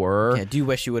people were. Yeah, do you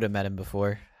wish you would have met him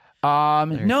before?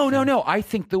 No. I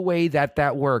think the way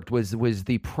that worked was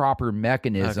the proper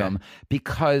mechanism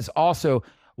because also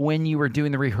when you were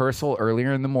doing the rehearsal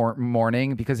earlier in the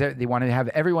morning, because they wanted to have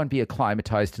everyone be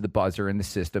acclimatized to the buzzer and the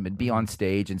system and be on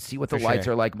stage and see what the lights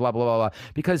are like, blah, blah, blah, blah.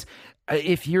 Because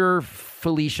if you're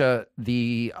Felicia,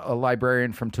 the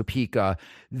librarian from Topeka,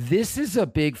 this is a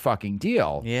big fucking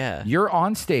deal. Yeah. You're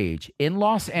on stage in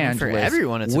Los Angeles. For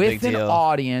everyone, it's a with big an deal.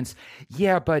 audience.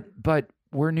 Yeah, but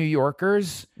we're New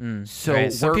Yorkers. So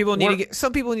right. Some people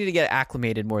need to get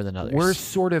acclimated more than others. We're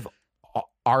sort of,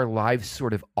 our lives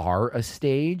sort of are a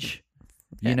stage,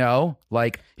 you know,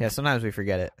 like, yeah, sometimes we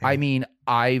forget it. I mean,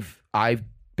 I've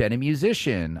been a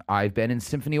musician. I've been in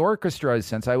symphony orchestras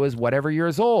since I was whatever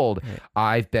years old. Right.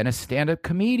 I've been a stand-up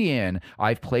comedian.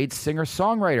 I've played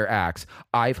singer-songwriter acts.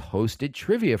 I've hosted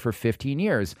trivia for 15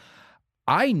 years.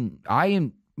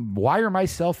 I wire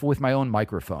myself with my own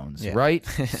microphones, right?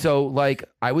 So like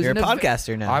I was You're a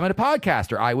podcaster now. I'm a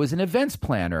podcaster. I was an events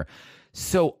planner.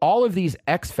 So all of these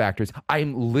X factors,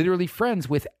 I'm literally friends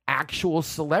with actual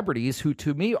celebrities who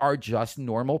to me are just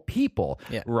normal people,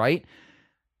 right?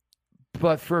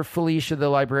 But for Felicia, the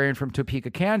librarian from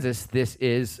Topeka, Kansas, this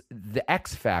is the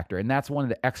X factor. And that's one of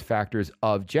the X factors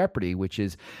of Jeopardy, which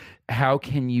is how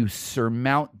can you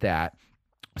surmount that?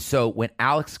 So when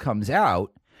Alex comes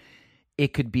out,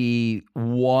 it could be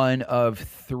one of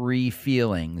three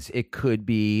feelings. It could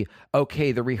be,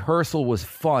 okay, the rehearsal was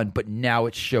fun, but now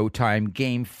it's showtime,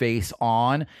 game face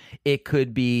on. It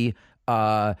could be,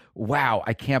 wow,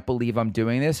 I can't believe I'm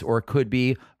doing this. Or it could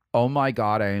be, oh my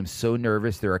God, I am so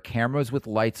nervous. There are cameras with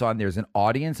lights on. There's an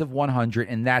audience of 100,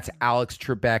 and that's Alex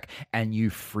Trebek, and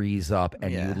you freeze up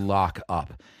and you lock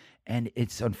up. And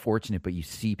it's unfortunate, but you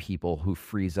see people who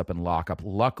freeze up and lock up.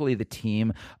 Luckily, the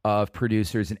team of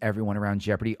producers and everyone around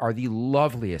Jeopardy are the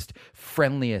loveliest,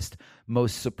 friendliest,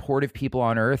 most supportive people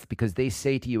on earth because they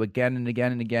say to you again and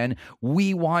again and again,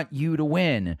 we want you to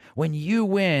win. When you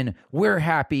win, we're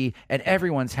happy and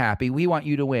everyone's happy. We want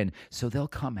you to win. So they'll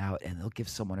come out and they'll give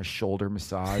someone a shoulder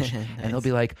massage nice. And they'll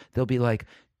be like,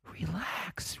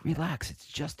 relax. It's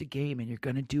just a game and you're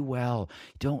going to do well.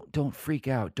 Don't freak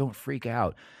out. Don't freak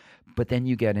out. But then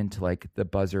you get into like the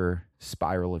buzzer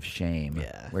spiral of shame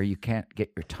where you can't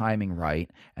get your timing right.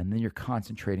 And then you're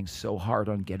concentrating so hard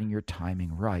on getting your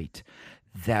timing right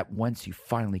that once you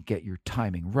finally get your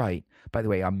timing right, by the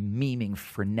way, I'm memeing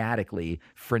frenetically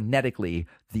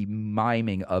the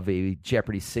miming of a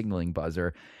Jeopardy signaling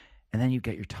buzzer. And then you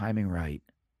get your timing right.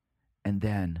 And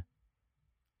then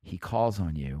he calls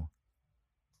on you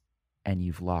and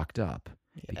you've locked up.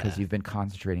 Because you've been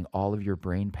concentrating all of your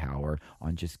brain power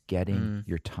on just getting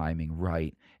your timing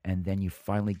right. And then you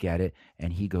finally get it.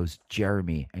 And he goes,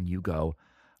 Jeremy. And you go,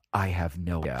 I have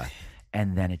no idea.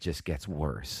 And then it just gets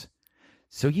worse.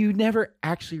 So you never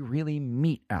actually really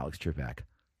meet Alex Trebek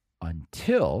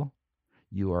until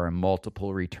you are a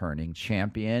multiple returning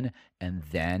champion. And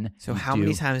then. So how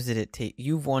many times did it take?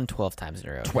 You've won 12 times in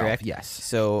a row. 12, correct? yes.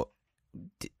 So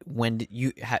when did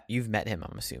you've met him,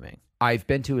 I'm assuming. I've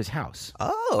been to his house.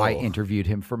 Oh. I interviewed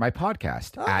him for my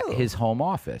podcast at his home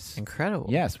office. Incredible.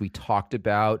 Yes, we talked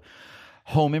about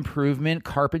home improvement,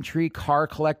 carpentry, car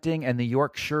collecting, and the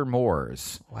Yorkshire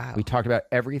Moors. Wow. We talked about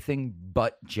everything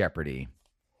but Jeopardy.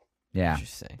 Yeah.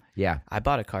 Interesting. Yeah. I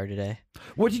bought a car today.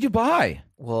 What did you buy?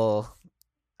 Well,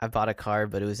 I bought a car,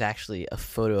 but it was actually a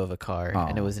photo of a car,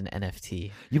 and it was an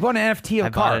NFT. You bought an NFT of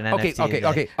a car? Bought an NFT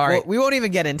Okay. All right. Well, we won't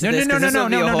even get into this because this will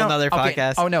be a whole nother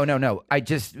podcast. Oh, no. I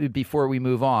just, before we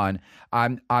move on,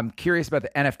 I'm curious about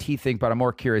the NFT thing, but I'm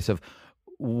more curious of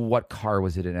what car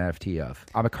was it an NFT of?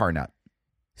 I'm a car nut.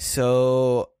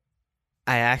 So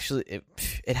I actually,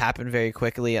 it happened very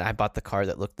quickly, and I bought the car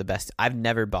that looked the best. I've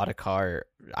never bought a car.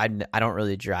 I don't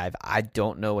really drive. I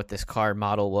don't know what this car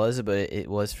model was, but it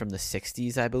was from the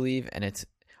 60s, I believe, and it's.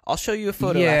 I'll show you a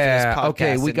photo after this podcast.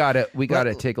 Okay, we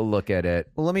gotta take a look at it.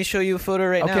 Well, let me show you a photo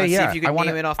right now and see if you can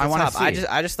name it off the top.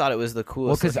 I just thought it was the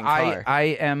coolest looking car. Because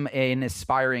I am an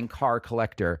aspiring car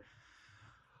collector.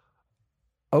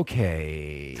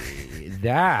 Okay,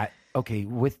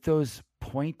 with those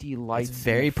pointy lights. It's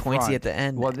very pointy at the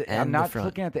end. Well, I'm not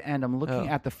looking at the end. I'm looking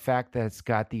at the fact that it's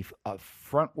got the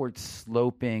frontward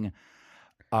sloping.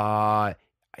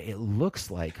 It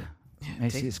looks like. May I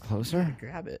see this closer?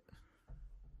 Grab it.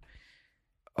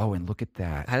 Oh, and look at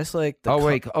that. I just like.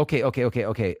 Okay.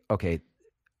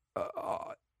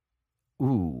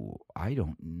 Ooh, I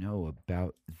don't know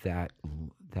about that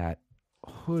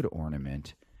hood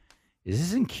ornament. Is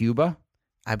this in Cuba?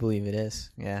 I believe it is.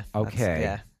 Yeah.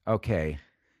 Okay. Okay.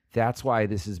 That's why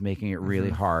this is making it really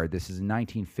hard. This is a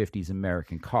 1950s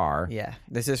American car. Yeah.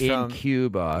 This is in from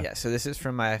Cuba. Yeah. So this is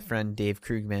from my friend Dave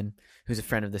Krugman, who's a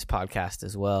friend of this podcast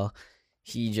as well.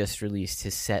 He just released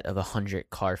his set of 100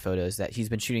 car photos that he's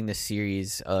been shooting this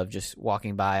series of just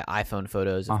walking by iPhone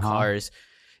photos of cars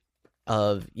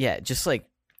of, just like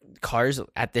cars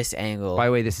at this angle. By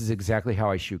the way, this is exactly how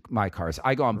I shoot my cars.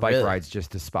 I go on bike rides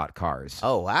just to spot cars.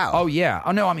 Oh, wow. Oh, yeah.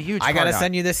 Oh, no, I'm a huge I got to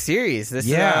send you this series. This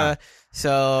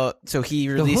so he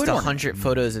released 100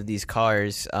 photos of these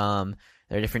cars. There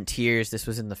are different tiers. This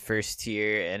was in the first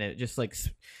tier, and it just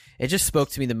spoke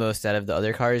to me the most out of the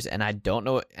other cars, and I don't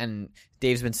know. And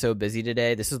Dave's been so busy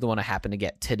today. This is the one I happened to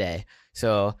get today.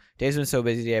 So Dave's been so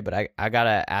busy today, but I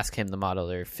gotta ask him, the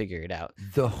modeler, figure it out.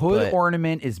 The hood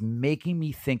ornament is making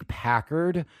me think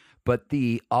Packard, but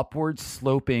the upward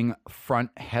sloping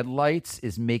front headlights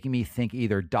is making me think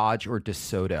either Dodge or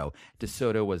DeSoto.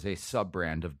 DeSoto was a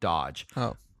sub-brand of Dodge.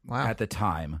 Oh, wow. At the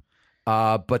time.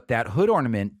 But that hood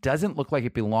ornament doesn't look like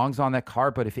it belongs on that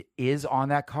car, but if it is on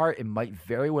that car, it might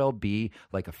very well be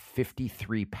like a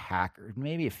 53 Packard,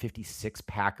 maybe a 56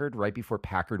 Packard right before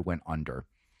Packard went under.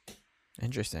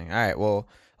 Interesting. All right. Well,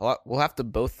 we'll have to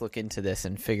both look into this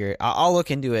and figure. I'll look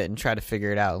into it and try to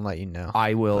figure it out and let you know.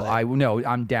 I will. No,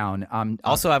 I'm down. I'm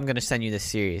going to send you this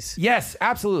series. Yes,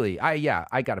 absolutely. I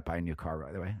got to buy a new car,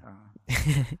 by the way.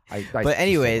 But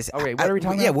anyways, okay, what are we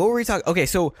talking about? Yeah, what were we talking? Okay,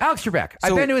 so Alex Trebek.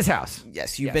 I've been to his house.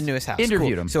 Yes, you've been to his house.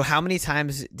 Interviewed him. So how many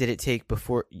times did it take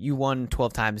before you won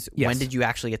 12 times? Yes. When did you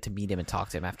actually get to meet him and talk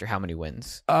to him after how many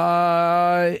wins?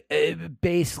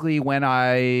 Basically when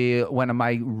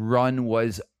my run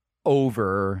was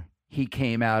over, he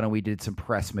came out and we did some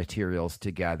press materials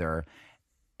together,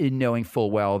 in knowing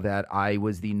full well that I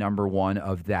was the number one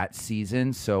of that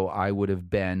season. So I would have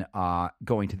been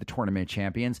going to the Tournament of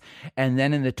Champions. And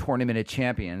then in the Tournament of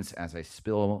Champions, as I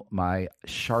spill my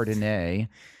Chardonnay,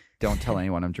 don't tell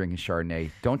anyone I'm drinking Chardonnay.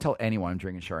 Don't tell anyone I'm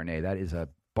drinking Chardonnay. That is a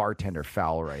bartender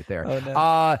foul right there. Oh,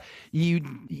 no.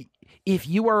 If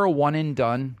you are a one and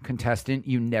done contestant,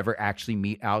 you never actually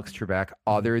meet Alex Trebek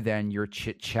other than your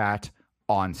chit chat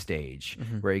on stage,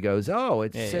 where he goes,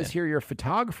 it says here you're a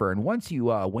photographer, and once you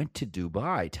went to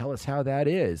Dubai, tell us how that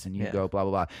is, and you go blah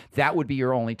blah blah. That would be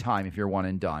your only time if you're one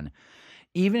and done.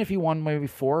 Even if you won maybe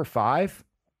 4 or 5,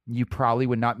 you probably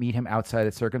would not meet him outside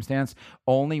of circumstance.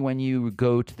 Only when you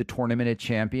go to the Tournament of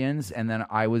Champions, and then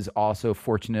I was also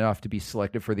fortunate enough to be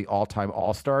selected for the all-time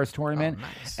All-Stars tournament. Oh,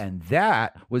 nice. And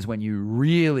that was when you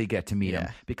really get to meet him,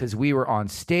 because we were on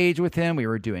stage with him. We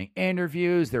were doing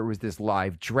interviews. There was this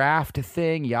live draft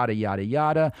thing, yada, yada,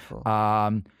 yada.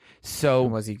 Cool. So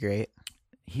was he great?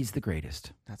 He's the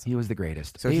greatest. He was the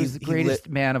greatest. So he's the greatest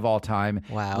man of all time.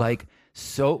 Wow. By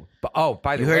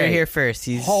the way, you heard it here first.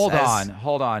 Hold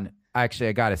on. Actually,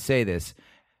 I got to say this.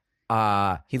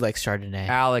 He likes Chardonnay.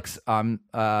 Alex, I'm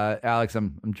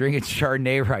drinking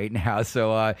Chardonnay right now.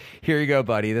 So here you go,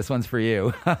 buddy. This one's for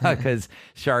you, because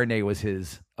Chardonnay was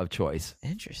his of choice.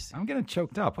 Interesting. I'm getting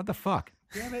choked up. What the fuck?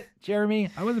 Damn it, Jeremy.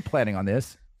 I wasn't planning on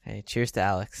this. Hey, cheers to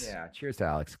Alex. Yeah, cheers to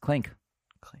Alex. Clink.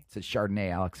 It's a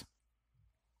Chardonnay, Alex.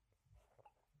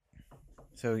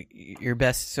 So your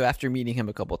best. So after meeting him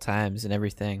a couple times and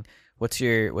everything, what's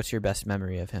your best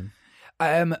memory of him?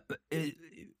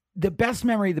 The best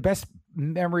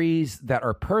memories that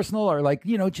are personal are like,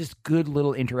 just good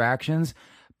little interactions.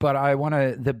 But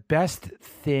the best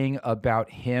thing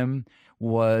about him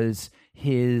was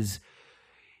his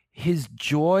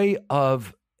joy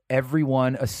of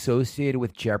everyone associated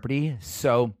with Jeopardy.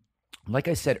 So, like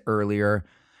I said earlier,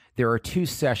 there are 2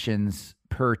 sessions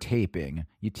per taping.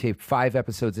 You tape 5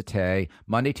 episodes a day,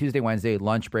 Monday, Tuesday, Wednesday,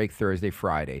 lunch break, Thursday,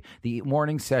 Friday. The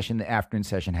morning session, the afternoon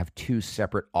session have 2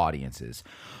 separate audiences.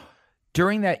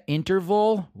 During that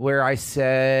interval where I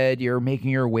said you're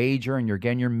making your wager and you're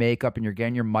getting your makeup and you're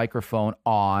getting your microphone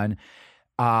on,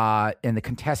 and the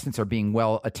contestants are being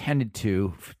well attended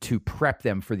to prep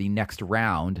them for the next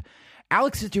round,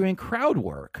 Alex is doing crowd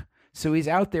work. So he's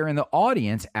out there in the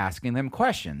audience asking them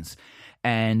questions.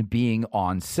 And being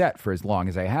on set for as long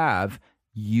as I have,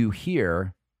 you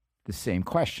hear the same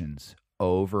questions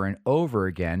over and over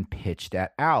again pitched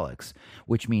at Alex,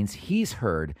 which means he's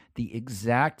heard the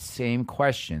exact same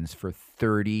questions for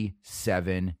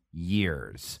 37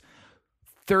 years.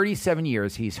 37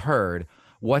 years he's heard,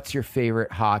 what's your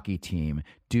favorite hockey team?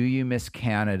 Do you miss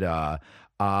Canada?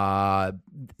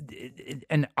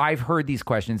 and I've heard these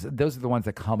questions. Those are the ones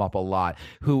that come up a lot.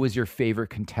 Who was your favorite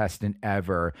contestant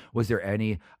ever? Was there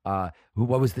any, what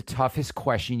was the toughest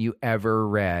question you ever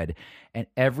read? And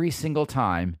every single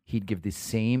time he'd give the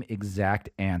same exact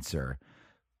answer,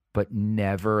 but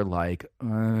never like,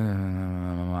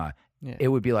 It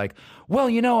would be like, well,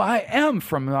 I am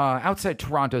from outside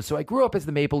Toronto, so I grew up as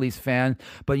the Maple Leafs fan,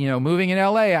 but, moving in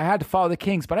LA, I had to follow the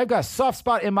Kings, but I've got a soft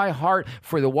spot in my heart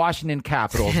for the Washington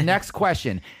Capitals. Next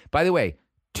question. By the way,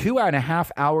 2.5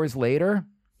 hours later,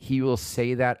 he will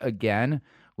say that again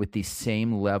with the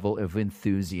same level of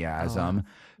enthusiasm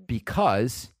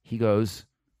because he goes,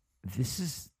 this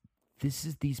is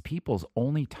these people's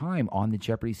only time on the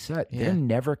Jeopardy set. Yeah. They're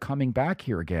never coming back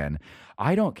here again.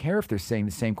 I don't care if they're saying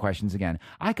the same questions again.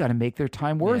 I got to make their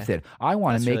time worth it. I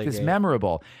want to make really this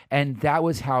memorable. And that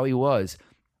was how he was.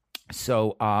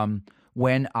 So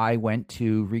when I went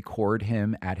to record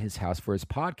him at his house for his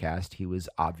podcast, he was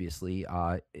obviously,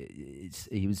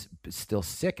 he was still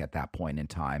sick at that point in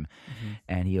time. Mm-hmm.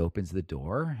 And he opens the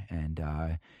door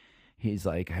and he's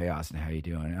like, hey, Austin, how you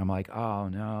doing? And I'm like, oh,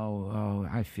 no.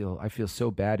 I feel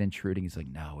so bad intruding. He's like,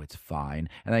 no, it's fine.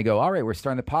 And I go, all right, we're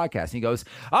starting the podcast. And he goes,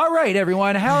 all right,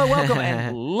 everyone, welcome.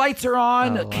 And lights are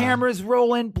on, cameras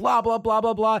rolling, blah, blah, blah,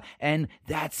 blah, blah. And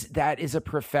that is a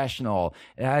professional.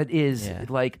 That is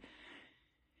like...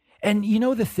 And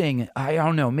the thing, I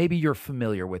don't know, maybe you're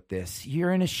familiar with this.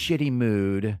 You're in a shitty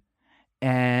mood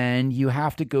and you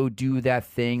have to go do that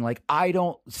thing. Like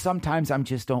sometimes I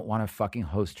just don't want to fucking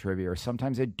host trivia, or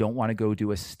sometimes I don't want to go do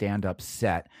a stand-up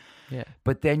set. Yeah.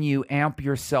 But then you amp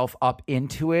yourself up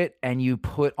into it and you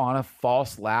put on a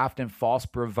false laugh and false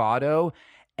bravado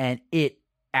and it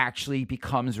actually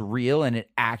becomes real and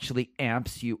it actually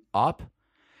amps you up.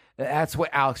 That's what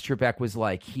Alex Trebek was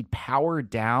like. He'd power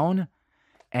down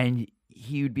and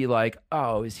he would be like,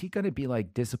 oh, is he going to be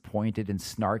like disappointed and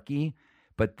snarky?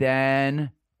 But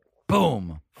then,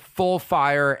 boom, full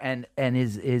fire, and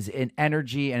his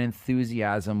energy and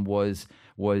enthusiasm was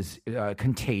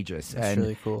contagious. That's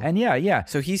really cool. And yeah.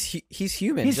 So he's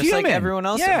human, just human. Like everyone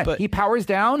else. Yeah, but he powers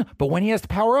down, but when he has to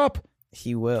power up,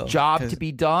 he will. Job to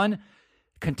be done.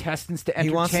 Contestants to entertain.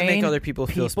 He wants to make other people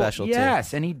feel special too.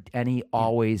 Yes, and he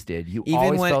always did.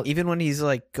 Even when he's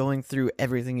like going through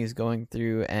everything he's going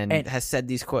through and has said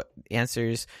these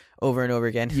answers over and over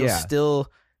again, he'll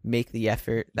still make the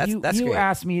effort. That's great. You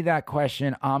ask me that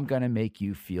question, I'm gonna make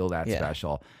you feel that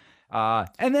special.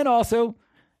 And then also,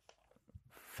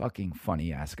 fucking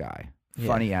funny ass guy. He's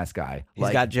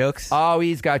got jokes. Oh,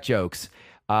 he's got jokes.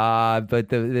 But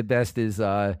the best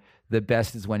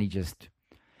is when he just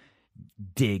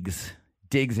digs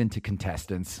into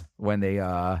contestants when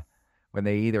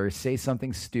they either say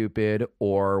something stupid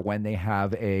or when they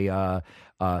have a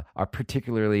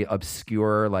particularly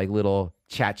obscure like little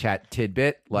chat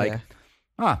tidbit like,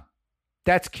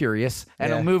 that's curious,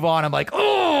 and he'll move on. I'm like,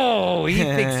 oh, he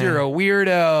thinks you're a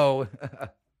weirdo.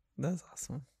 That's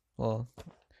awesome. Well,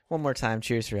 one more time,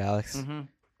 cheers for Alex. Mm-hmm.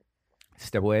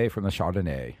 Step away from the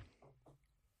Chardonnay.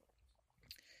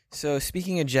 So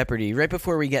speaking of Jeopardy, right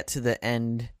before we get to the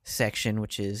end section,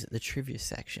 which is the trivia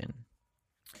section.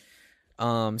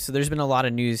 So there's been a lot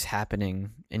of news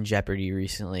happening in Jeopardy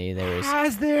recently. There's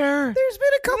been a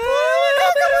couple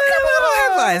little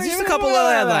headlines. Just a couple little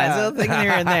headlines. A little thing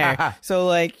here and there. So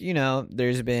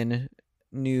there's been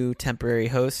new temporary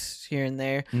hosts here and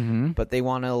there, but they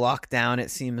want to lock down, it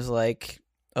seems like,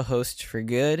 a host for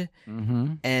good.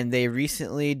 And they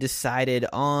recently decided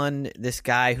on this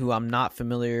guy who I'm not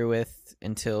familiar with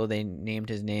until they named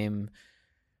his name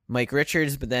Mike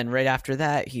Richards, but then right after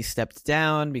that he stepped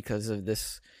down because of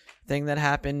this thing that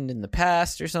happened in the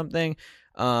past or something.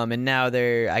 And now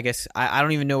I guess I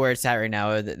don't even know where it's at right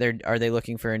now. Are they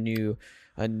looking for a new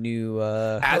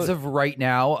as of right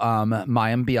now,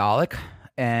 Mayim Bialik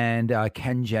and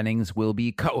Ken Jennings will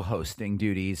be co-hosting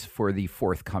duties for the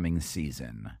forthcoming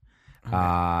season.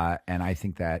 Okay. And I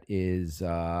think that is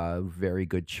a very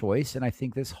good choice. And I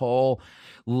think this whole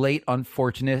late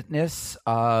unfortunateness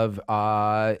of,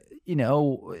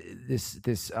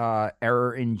 this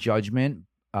error in judgment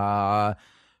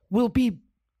will be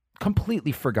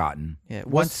completely forgotten. Yeah.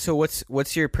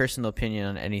 What's your personal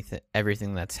opinion on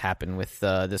everything that's happened with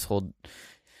this whole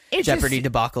Jeopardy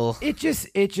debacle? It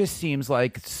just seems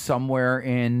like somewhere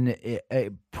in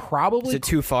probably. Is it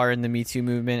too far in the Me Too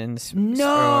movement?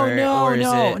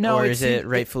 No. Is it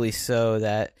rightfully so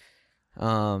that?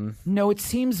 No, it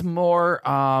seems more.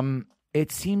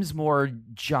 It seems more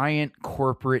giant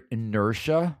corporate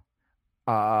inertia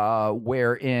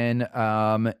wherein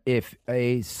if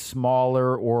a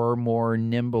smaller or more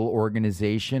nimble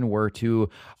organization were to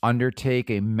undertake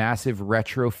a massive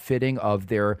retrofitting of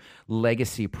their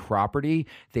legacy property,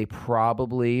 they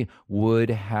probably would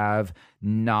have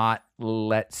not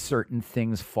let certain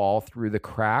things fall through the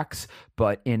cracks,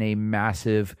 but in a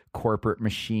massive corporate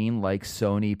machine like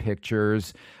Sony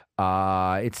Pictures,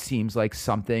 it seems like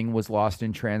something was lost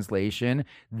in translation.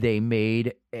 They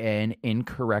made an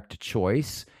incorrect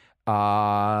choice.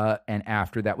 And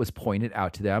after that was pointed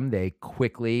out to them, they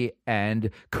quickly and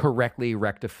correctly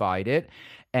rectified it.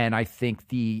 And I think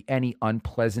any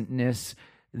unpleasantness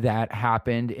that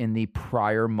happened in the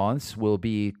prior months will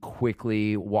be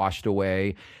quickly washed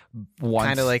away.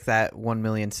 Kind of like that 1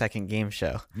 million second game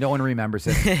show. No one remembers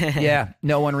it. Yeah,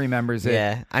 no one remembers it.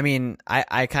 Yeah, I mean,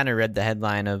 I kind of read the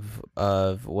headline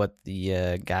of what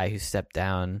the guy who stepped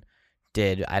down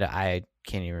did. I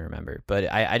can't even remember,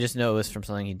 but I just know it was from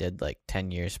something he did like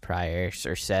 10 years prior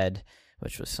or said,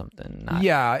 which was something not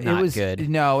it was good.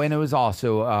 No, and it was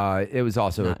also a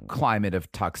climate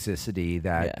of toxicity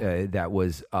that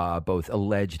was both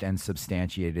alleged and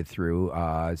substantiated through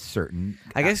certain.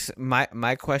 I guess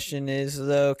my question is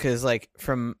though, because like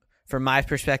from my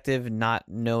perspective, not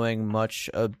knowing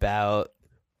much about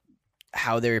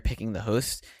how they were picking the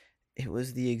host, it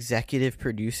was the executive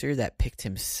producer that picked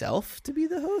himself to be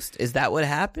the host. Is that what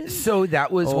happened? So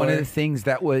that was one of the things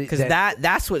that was because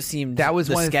that's what seemed that was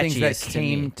the one of the things that sketchiest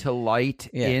came to light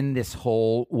in this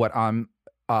whole what I'm.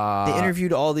 They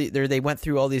interviewed they went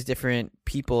through all these different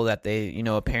people that they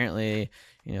apparently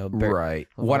right.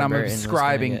 What I'm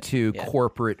ascribing to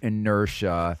corporate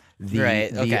inertia.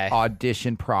 The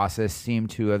audition process seemed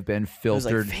to have been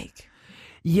filtered. It was like fake.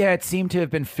 Yeah, it seemed to have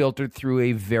been filtered through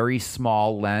a very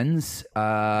small lens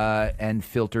and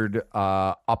filtered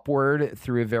upward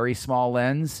through a very small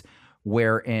lens,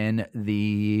 wherein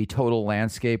the total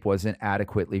landscape wasn't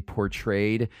adequately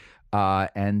portrayed,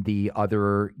 and the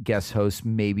other guest hosts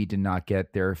maybe did not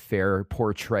get their fair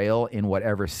portrayal in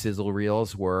whatever sizzle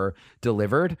reels were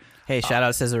delivered. Hey, shout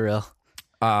out Sizzle Reel.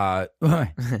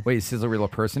 Wait, Sizzle Reel a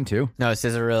person too? No,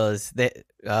 Sizzle Reel is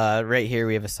right here.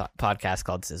 We have a podcast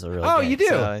called Sizzle Reel. Oh, you do?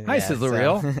 Hi, Sizzle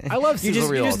Reel. I love Sizzle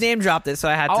Reels. You just name dropped it, so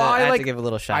I had to give a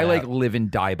little shout out. I like live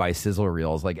and die by Sizzle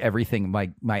Reels. Like everything,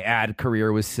 my ad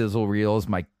career was Sizzle Reels.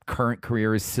 My current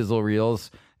career is Sizzle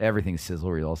Reels. Everything's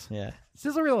Sizzle Reels. Yeah,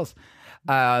 Sizzle Reels.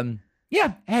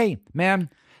 Yeah. Hey, man.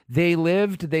 They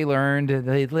lived. They learned.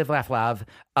 They live, laugh, love.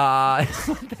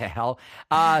 What the hell?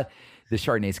 The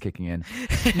Chardonnay's kicking in.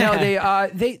 No,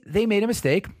 they made a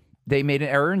mistake. They made an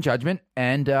error in judgment,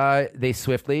 and they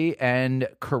swiftly and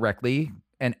correctly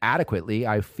and adequately,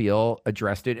 I feel,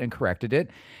 addressed it and corrected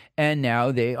it. And now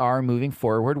they are moving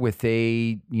forward with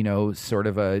a, sort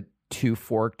of a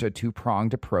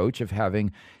two-pronged approach of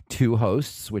having two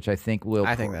hosts, which I think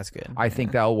I think that's good. I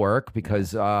think that'll work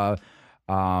because we're not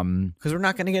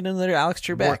going to get another Alex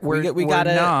Trebek. We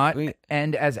gotta.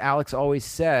 And as Alex always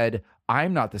said,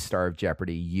 I'm not the star of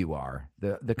Jeopardy. You are.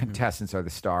 The contestants are the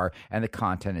star, and the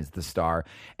content is the star.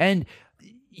 And,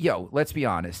 let's be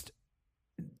honest.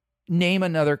 Name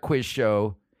another quiz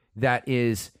show that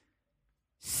is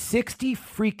 60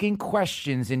 freaking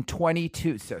questions in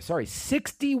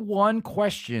 61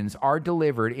 questions are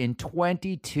delivered in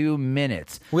 22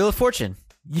 minutes. Wheel of Fortune.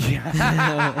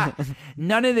 Yeah.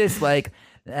 None of this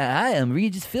I am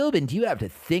Regis Philbin. Do you have to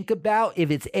think about if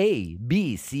it's A,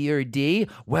 B, C, or D?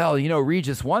 Well,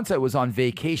 Regis, once I was on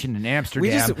vacation in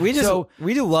Amsterdam. We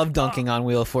do love dunking on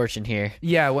Wheel of Fortune here.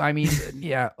 Yeah, well, I mean,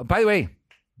 yeah. By the way,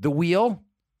 the wheel,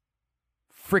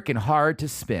 freaking hard to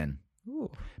spin. Ooh.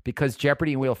 Because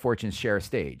Jeopardy and Wheel of Fortune share a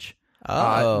stage.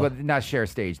 Oh. Well, not share a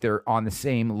stage. They're on the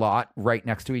same lot right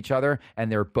next to each other,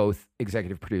 and they're both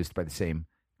executive produced by the same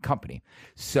company.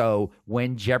 So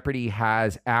when Jeopardy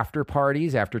has after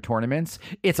parties, after tournaments,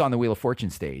 it's on the Wheel of Fortune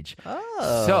stage.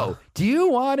 Oh. So do you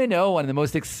want to know one of the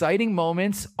most exciting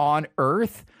moments on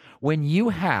earth? When you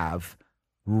have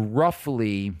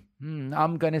roughly,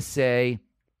 I'm going to say,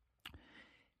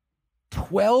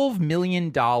 $12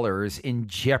 million in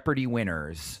Jeopardy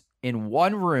winners in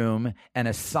one room and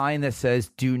a sign that says,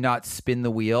 "Do not spin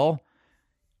the wheel."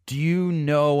 Do you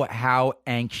know how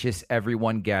anxious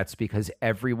everyone gets because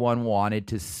everyone wanted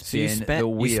to spin the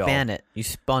wheel? You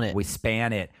spun it. We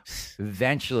span it.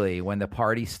 Eventually, when the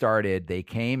party started, they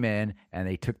came in and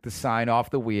they took the sign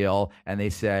off the wheel and they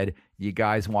said, "You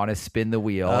guys want to spin the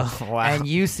wheel?" Oh, wow. And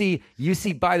you see,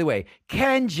 by the way,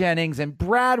 Ken Jennings and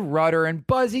Brad Rutter and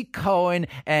Buzzy Cohen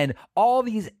and all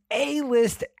these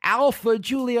A-list alpha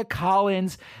Julia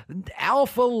Collins,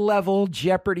 alpha level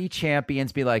Jeopardy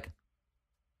champions be like,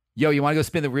 Yo, you want to go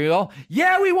spin the wheel?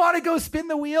 Yeah, we want to go spin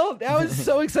the wheel. That was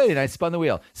so exciting. I spun the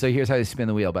wheel. So here's how you spin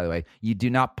the wheel, by the way. You do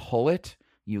not pull it.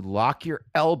 You lock your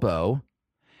elbow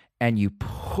and you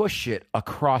push it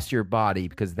across your body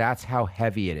because that's how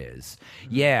heavy it is.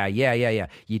 Yeah.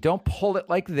 You don't pull it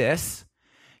like this.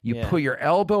 You put your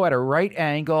elbow at a right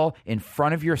angle in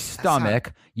front of your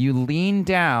stomach. You lean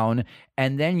down,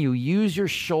 and then you use your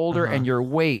shoulder and your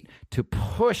weight to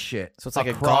push it So it's like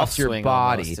a across golf your swing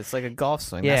body. almost. It's like a golf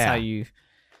swing. Yeah. That's how you...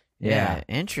 Yeah.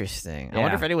 Interesting. I Yeah.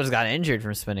 wonder if anyone's got injured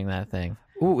from spinning that thing.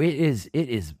 Ooh, it is.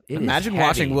 Imagine heavy.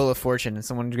 watching Wheel of Fortune and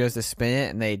someone goes to spin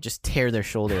it and they just tear their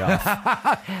shoulder off.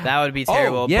 That would be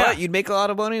terrible. yeah. But you'd make a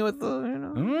lot of money with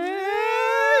the,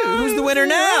 who's the winner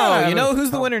now? You know,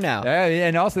 who's the winner now?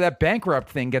 And also that bankrupt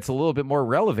thing gets a little bit more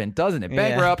relevant, doesn't it?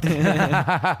 Bankrupt.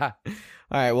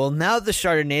 All right, well, now that the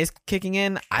Chardonnay's kicking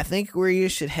in, I think we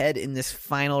should head in this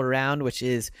final round, which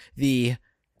is the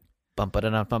bum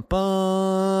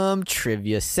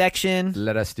trivia section.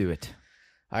 Let us do it.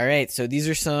 All right, so these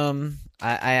are some.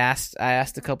 I asked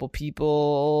a couple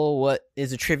people what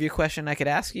is a trivia question I could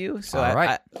ask you. So All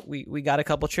right. we got a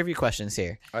couple trivia questions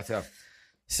here. What's up?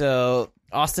 So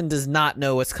Austin does not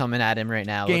know what's coming at him right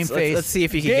now. Game face. Let's see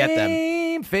if he can get them.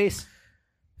 Game face.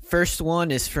 First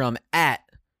one is from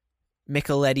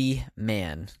 @Micheletti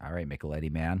Man. All right,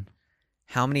 Micheletti Man.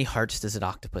 How many hearts does an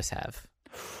octopus have?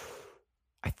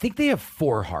 I think they have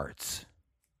 4 hearts.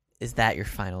 Is that your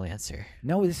final answer?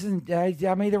 No, this isn't.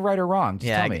 I'm either right or wrong.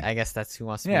 Just tell me. I guess that's Who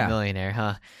Wants to Be a Millionaire,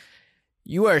 huh?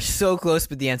 You are so close,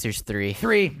 but the answer is 3.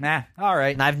 3. Nah. All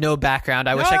right. And I have no background.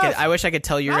 I wish I could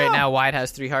tell you right now why it has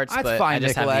 3 hearts, That's but fine, I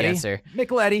just have the answer.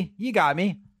 Micheletti, you got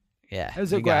me. Yeah, It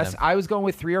was a you got guess. him. I was going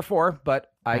with 3 or 4,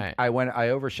 but I right. I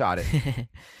overshot it.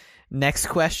 Next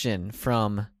question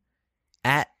from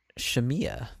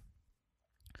 @Shamia.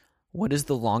 What is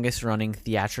the longest running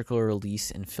theatrical release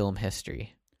in film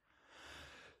history?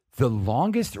 The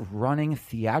longest running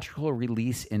theatrical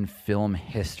release in film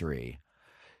history.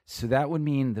 So that would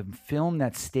mean the film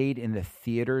that stayed in the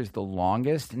theaters the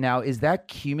longest. Now, is that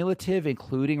cumulative,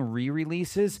 including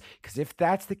re-releases? Because if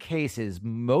that's the case, it is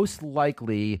most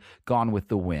likely Gone with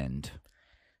the Wind.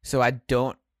 So I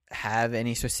don't have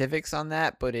any specifics on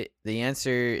that, but the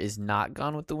answer is not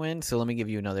Gone with the Wind. So let me give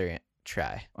you another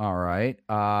try. All right.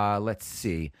 Let's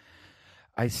see.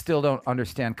 I still don't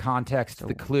understand context.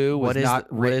 The clue was What is not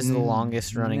the written.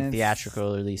 longest running It's-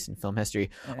 theatrical release in film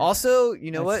history? Also,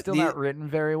 you know it's what? Still not written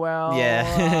very well.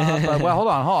 Yeah. But, well, hold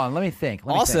on. Let me think.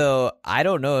 I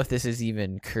don't know if this is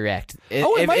even correct.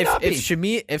 It might not be.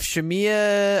 If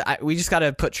Shamia, we just got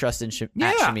to put trust in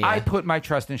Shamia. I put my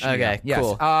trust in Shamia. Okay, yes.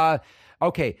 cool.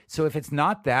 Okay, so if it's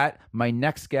not that, my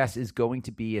next guess is going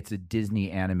to be it's a Disney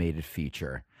animated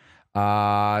feature.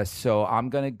 So I'm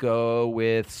going to go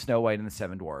with Snow White and the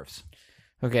Seven Dwarfs.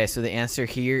 Okay, so the answer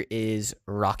here is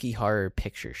Rocky Horror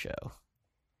Picture Show.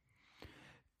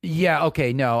 Yeah,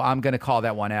 okay, no, I'm going to call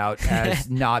that one out as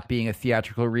not being a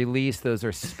theatrical release. Those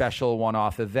are special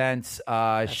one-off events.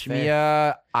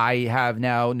 Shamia, I have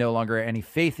now no longer any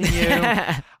faith in you.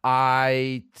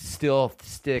 I still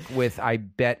stick with, I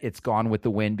bet it's Gone with the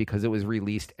Wind because it was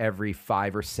released every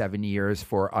 5 or 7 years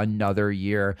for another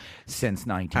year since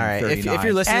 1939. All right, if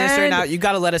you're listening to this right now, you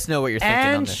got to let us know what you're thinking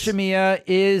on And this. Shamia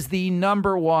is the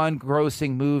 #1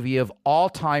 grossing movie of all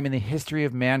time in the history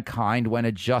of mankind when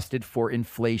adjusted for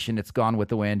inflation. It's Gone with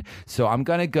the Wind. So I'm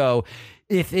going to go,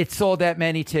 if it sold that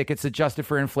many tickets adjusted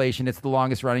for inflation, it's the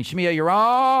longest running. Shamia, you're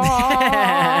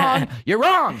wrong. You're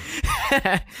wrong.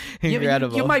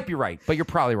 Incredible. You might be right, but you're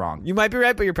probably wrong. You might be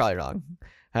right, but you're probably wrong.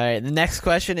 All right, the next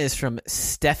question is from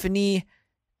Stephanie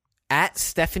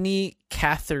 @Stephanie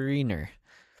Cathariner.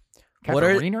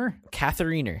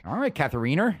 Cathariner. All right,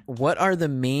 Cathariner. What are the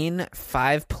main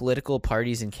 5 political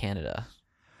parties in Canada?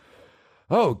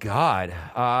 Oh God,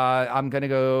 I'm gonna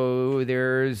go.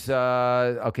 There's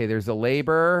there's a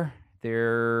Labor,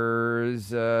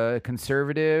 there's a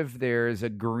Conservative, there's a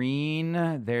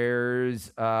Green, there's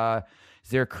is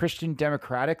there a Christian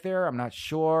Democratic there? I'm not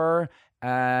sure,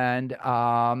 and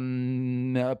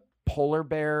Polar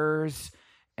Bears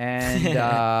and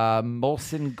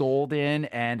Molson Golden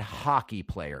and hockey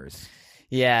players.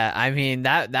 Yeah, I mean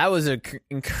that was an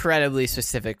incredibly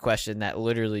specific question that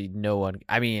literally no one.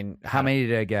 I mean, How many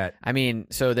did I get? I mean,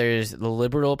 so there's the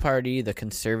Liberal Party, the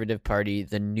Conservative Party,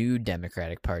 the New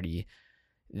Democratic Party,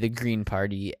 the Green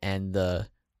Party, and the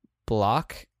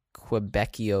Bloc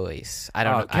Québécois. I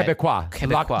don't know. Québécois.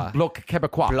 Québécois. Bloc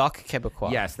Québécois. Bloc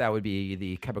Québécois. Yes, that would be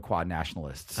the Quebecois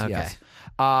nationalists. Okay. Yes.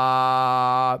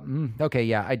 Okay.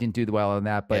 Yeah, I didn't do well on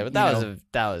that, but Yeah, but that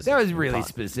was that was really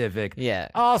specific. Yeah.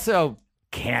 Also,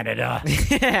 Canada.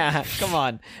 Yeah, come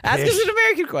on. Ask us an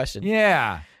American question.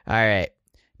 Yeah. All right.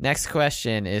 Next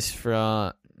question is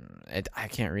from. I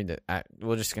can't read it.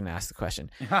 We're just going to ask the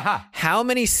question. How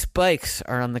many spikes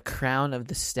are on the crown of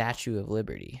the Statue of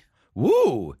Liberty?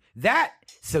 Woo! That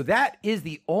is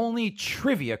the only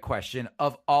trivia question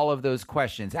of all of those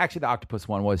questions. Actually, the octopus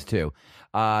one was too.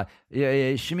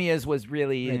 Shamia's was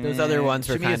really Those other ones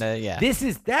were kind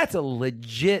of That's a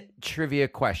legit trivia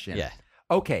question. Yeah.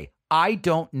 Okay, I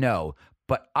don't know,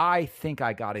 but I think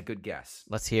I got a good guess.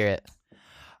 Let's hear it.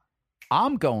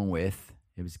 I'm going with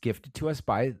it was gifted to us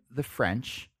by the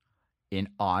French in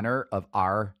honor of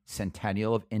our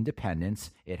centennial of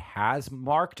independence. It has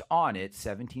marked on it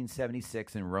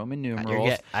 1776 in Roman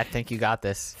numerals. I think you got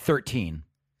this. 13.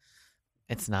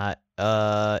 It's not.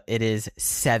 It is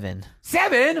 7.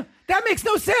 7? That makes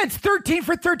no sense. 13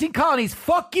 for 13 colonies.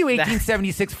 Fuck you,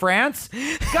 1876 France.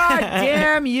 God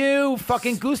damn you,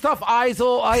 fucking Gustav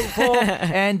Eiffel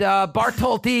and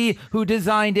Bartolti, who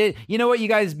designed it. You know what? You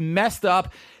guys messed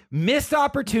up. Missed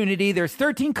opportunity. There's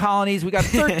 13 colonies. We got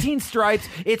 13 stripes.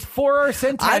 It's for our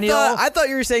centennial. I thought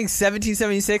you were saying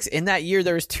 1776. In that year,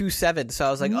 there was 2 7s. So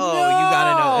I was like, you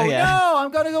gotta know. Yeah. No, I'm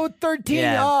gonna go with 13.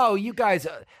 Yeah. Oh, you guys.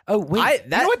 Oh, wait. You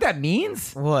know what that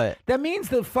means? What? That means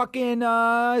the fucking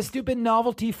stupid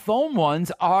novelty foam ones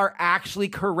are actually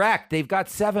correct. They've got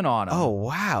 7 on them. Oh,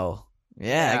 wow.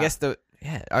 Yeah. I guess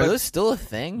are those still a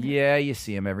thing? Yeah, you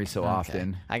see them every so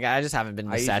often. I just haven't been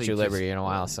to the Statue of Liberty in a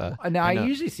while, so. No, I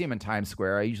usually see them in Times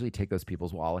Square. I usually take those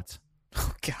people's wallets.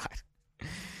 Oh, God.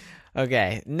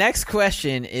 Okay, next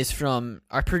question is from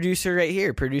our producer right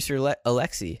here, producer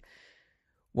Alexi.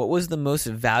 What was the most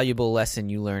valuable lesson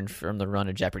you learned from the run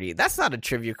of Jeopardy? That's not a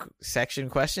trivia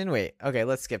section question. Wait, okay,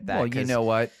 let's skip that. Well, you know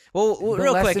what? Well, the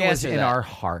real lesson quick, was answer in that. our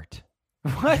heart.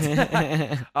 What?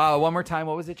 One more time.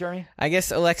 What was it, Jeremy? I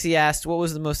guess Alexi asked, what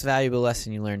was the most valuable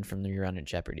lesson you learned from your run at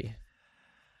Jeopardy?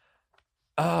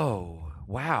 Oh,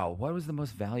 wow. What was the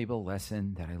most valuable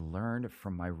lesson that I learned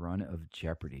from my run of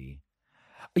Jeopardy?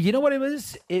 You know what it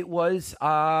was? It was,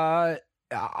 I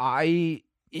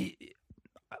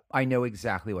know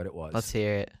exactly what it was. Let's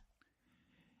hear it.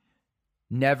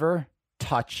 Never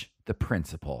touch the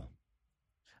principal.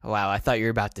 Wow, I thought you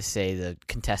were about to say the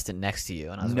contestant next to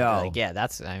you, and I was like, yeah,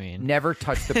 Never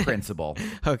touch the principal.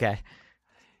 Okay.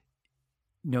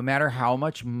 No matter how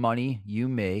much money you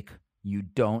make, you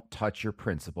don't touch your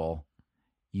principal.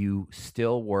 You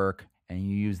still work, and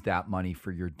you use that money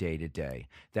for your day-to-day.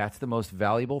 That's the most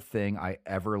valuable thing I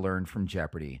ever learned from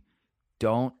Jeopardy.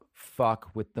 Don't fuck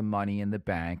with the money in the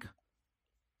bank.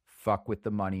 Fuck with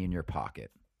the money in your pocket.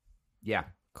 Yeah.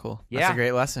 Cool. Yeah. That's a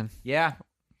great lesson. Yeah.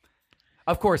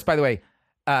 Of course, by the way,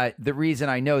 the reason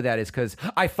I know that is because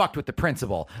I fucked with the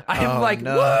principal. I'm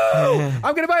woo! I'm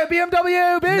going to buy a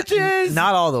BMW, bitches!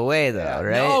 Not all the way, though,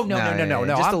 right? No.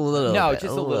 Just a little no, bit.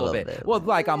 just a little bit. Well,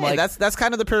 I'm that's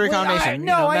kind of the perfect combination. I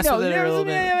know. I'm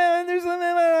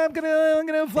I'm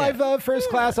gonna fly first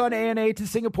class on ANA to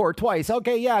Singapore twice.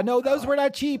 Okay, yeah, no, those were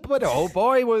not cheap, but oh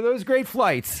boy, were those great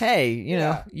flights. Hey, you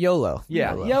know, YOLO.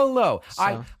 Yeah, YOLO.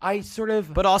 So, I sort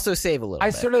of, but also save a little. I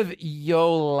sort of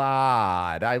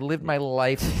YOLO'd. I lived my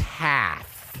life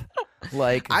half.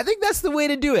 Like, I think that's the way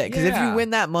to do it, because if you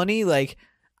win that money, like,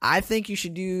 I think you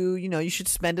should do, you should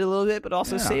spend it a little bit, but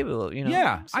also save it a little,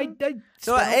 Yeah.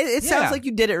 So it sounds like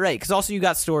you did it right, because also you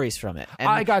got stories from it. And,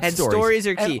 I got stories. Stories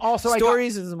are key. And also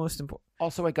stories is the most important.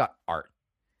 Also, I got art.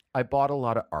 I bought a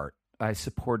lot of art. I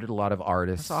supported a lot of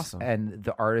artists. That's awesome. And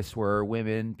the artists were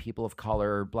women, people of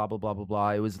color, blah, blah, blah, blah,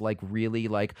 blah. It was like really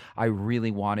like, I really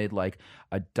wanted like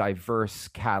a diverse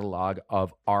catalog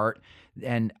of art.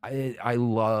 And I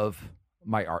love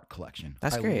my art collection.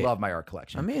 That's great. I love my art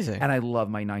collection. Amazing. And I love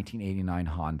my 1989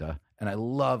 Honda. And I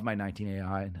love my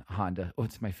 1989 Honda. Oh,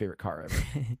 it's my favorite car ever.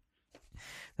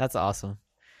 That's awesome.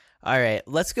 All right,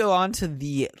 let's go on to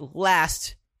the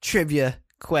last trivia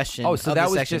question. Oh, so that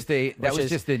was just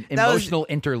an emotional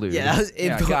interlude. Yeah, that was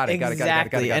got it.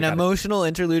 Exactly, an emotional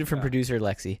interlude from producer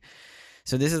Lexi.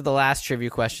 So this is the last trivia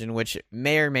question, which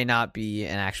may or may not be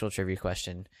an actual trivia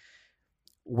question.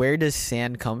 Where does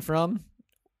sand come from?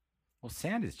 Well,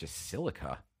 sand is just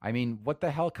silica. I mean, what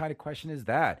the hell kind of question is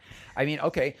that? I mean,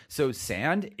 okay, so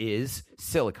sand is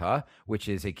silica, which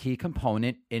is a key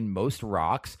component in most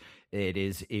rocks. It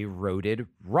is eroded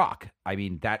rock. I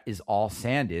mean, that is all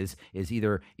sand is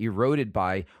either eroded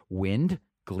by wind,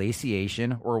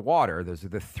 glaciation, or water. Those are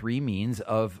the three means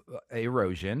of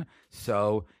erosion.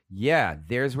 So Yeah,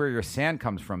 there's where your sand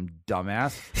comes from,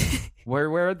 dumbass.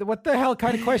 What the hell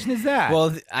kind of question is that?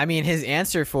 Well, I mean, his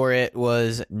answer for it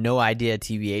was no idea,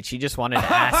 TBH. He just wanted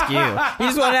to ask you. He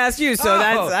just wanted to ask you. So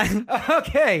that's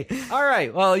okay. All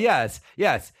right. Well, yes.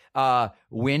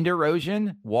 Wind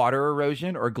erosion, water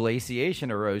erosion, or glaciation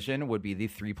erosion would be the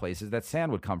three places that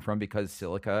sand would come from, because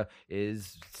silica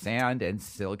is sand and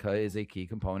silica is a key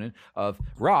component of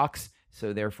rocks.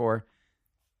 So therefore,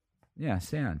 yeah,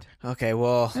 sand. Okay,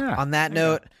 well, Yeah, on that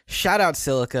note, shout out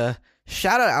Silica,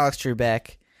 shout out Alex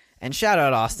Trebek, and shout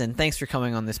out Austin. Thanks for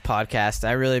coming on this podcast.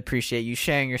 I really appreciate you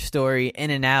sharing your story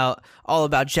in and out, all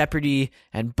about Jeopardy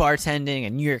and bartending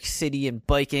and New York City and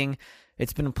biking.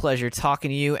 It's been a pleasure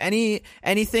talking to you.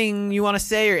 Anything you want to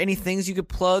say, or any things you could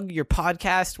plug, your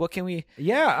podcast? What can we...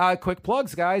 Yeah, quick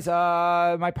plugs, guys.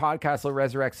 My podcast will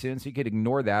resurrect soon, so you could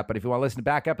ignore that. But if you want to listen to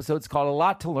back episodes, it's called A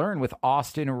Lot to Learn with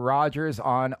Austin Rogers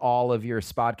on all of your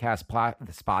Spodcast. I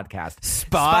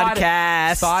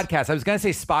was going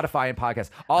to say Spotify and podcast.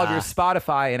 All of your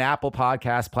Spotify and Apple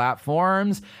podcast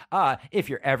platforms. If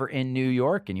you're ever in New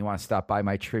York and you want to stop by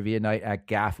my trivia night at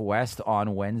Gaff West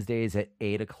on Wednesdays at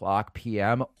 8 o'clock p.m.,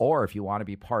 or if you want to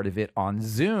be part of it on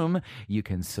Zoom, you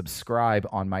can subscribe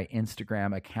on my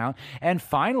Instagram account. And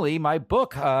finally, my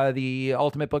book, The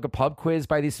Ultimate Book of Pub Quiz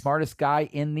by the Smartest Guy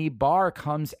in the Bar,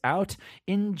 comes out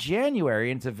in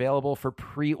January, and it's available for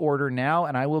pre-order now,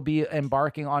 and I will be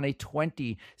embarking on a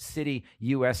 20-city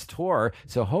U.S. tour,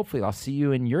 so hopefully I'll see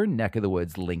you in your neck of the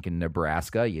woods, Lincoln,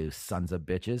 Nebraska, you sons of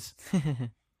bitches.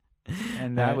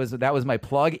 And that was my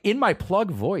plug, in my plug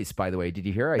voice, by the way. Did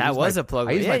you hear? That was a plug.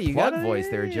 I used my plug voice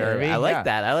there, Jeremy. I like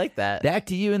that. Back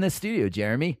to you in the studio,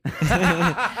 Jeremy.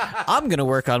 I'm going to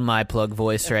work on my plug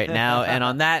voice right now. And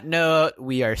on that note,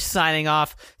 we are signing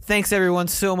off. Thanks, everyone,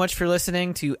 so much for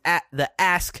listening to the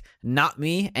Ask Not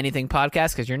Me Anything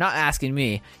podcast, because you're not asking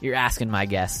me, you're asking my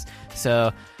guests.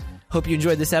 So hope you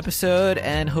enjoyed this episode,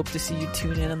 and hope to see you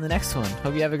tune in on the next one.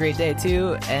 Hope you have a great day,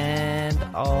 too, and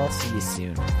I'll see you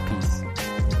soon. Peace.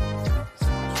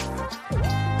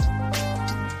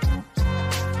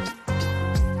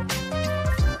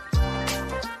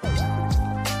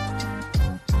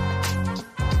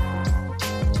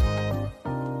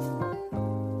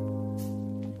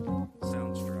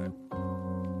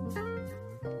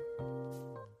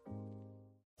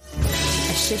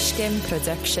 A Shishkin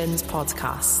Productions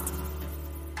podcast.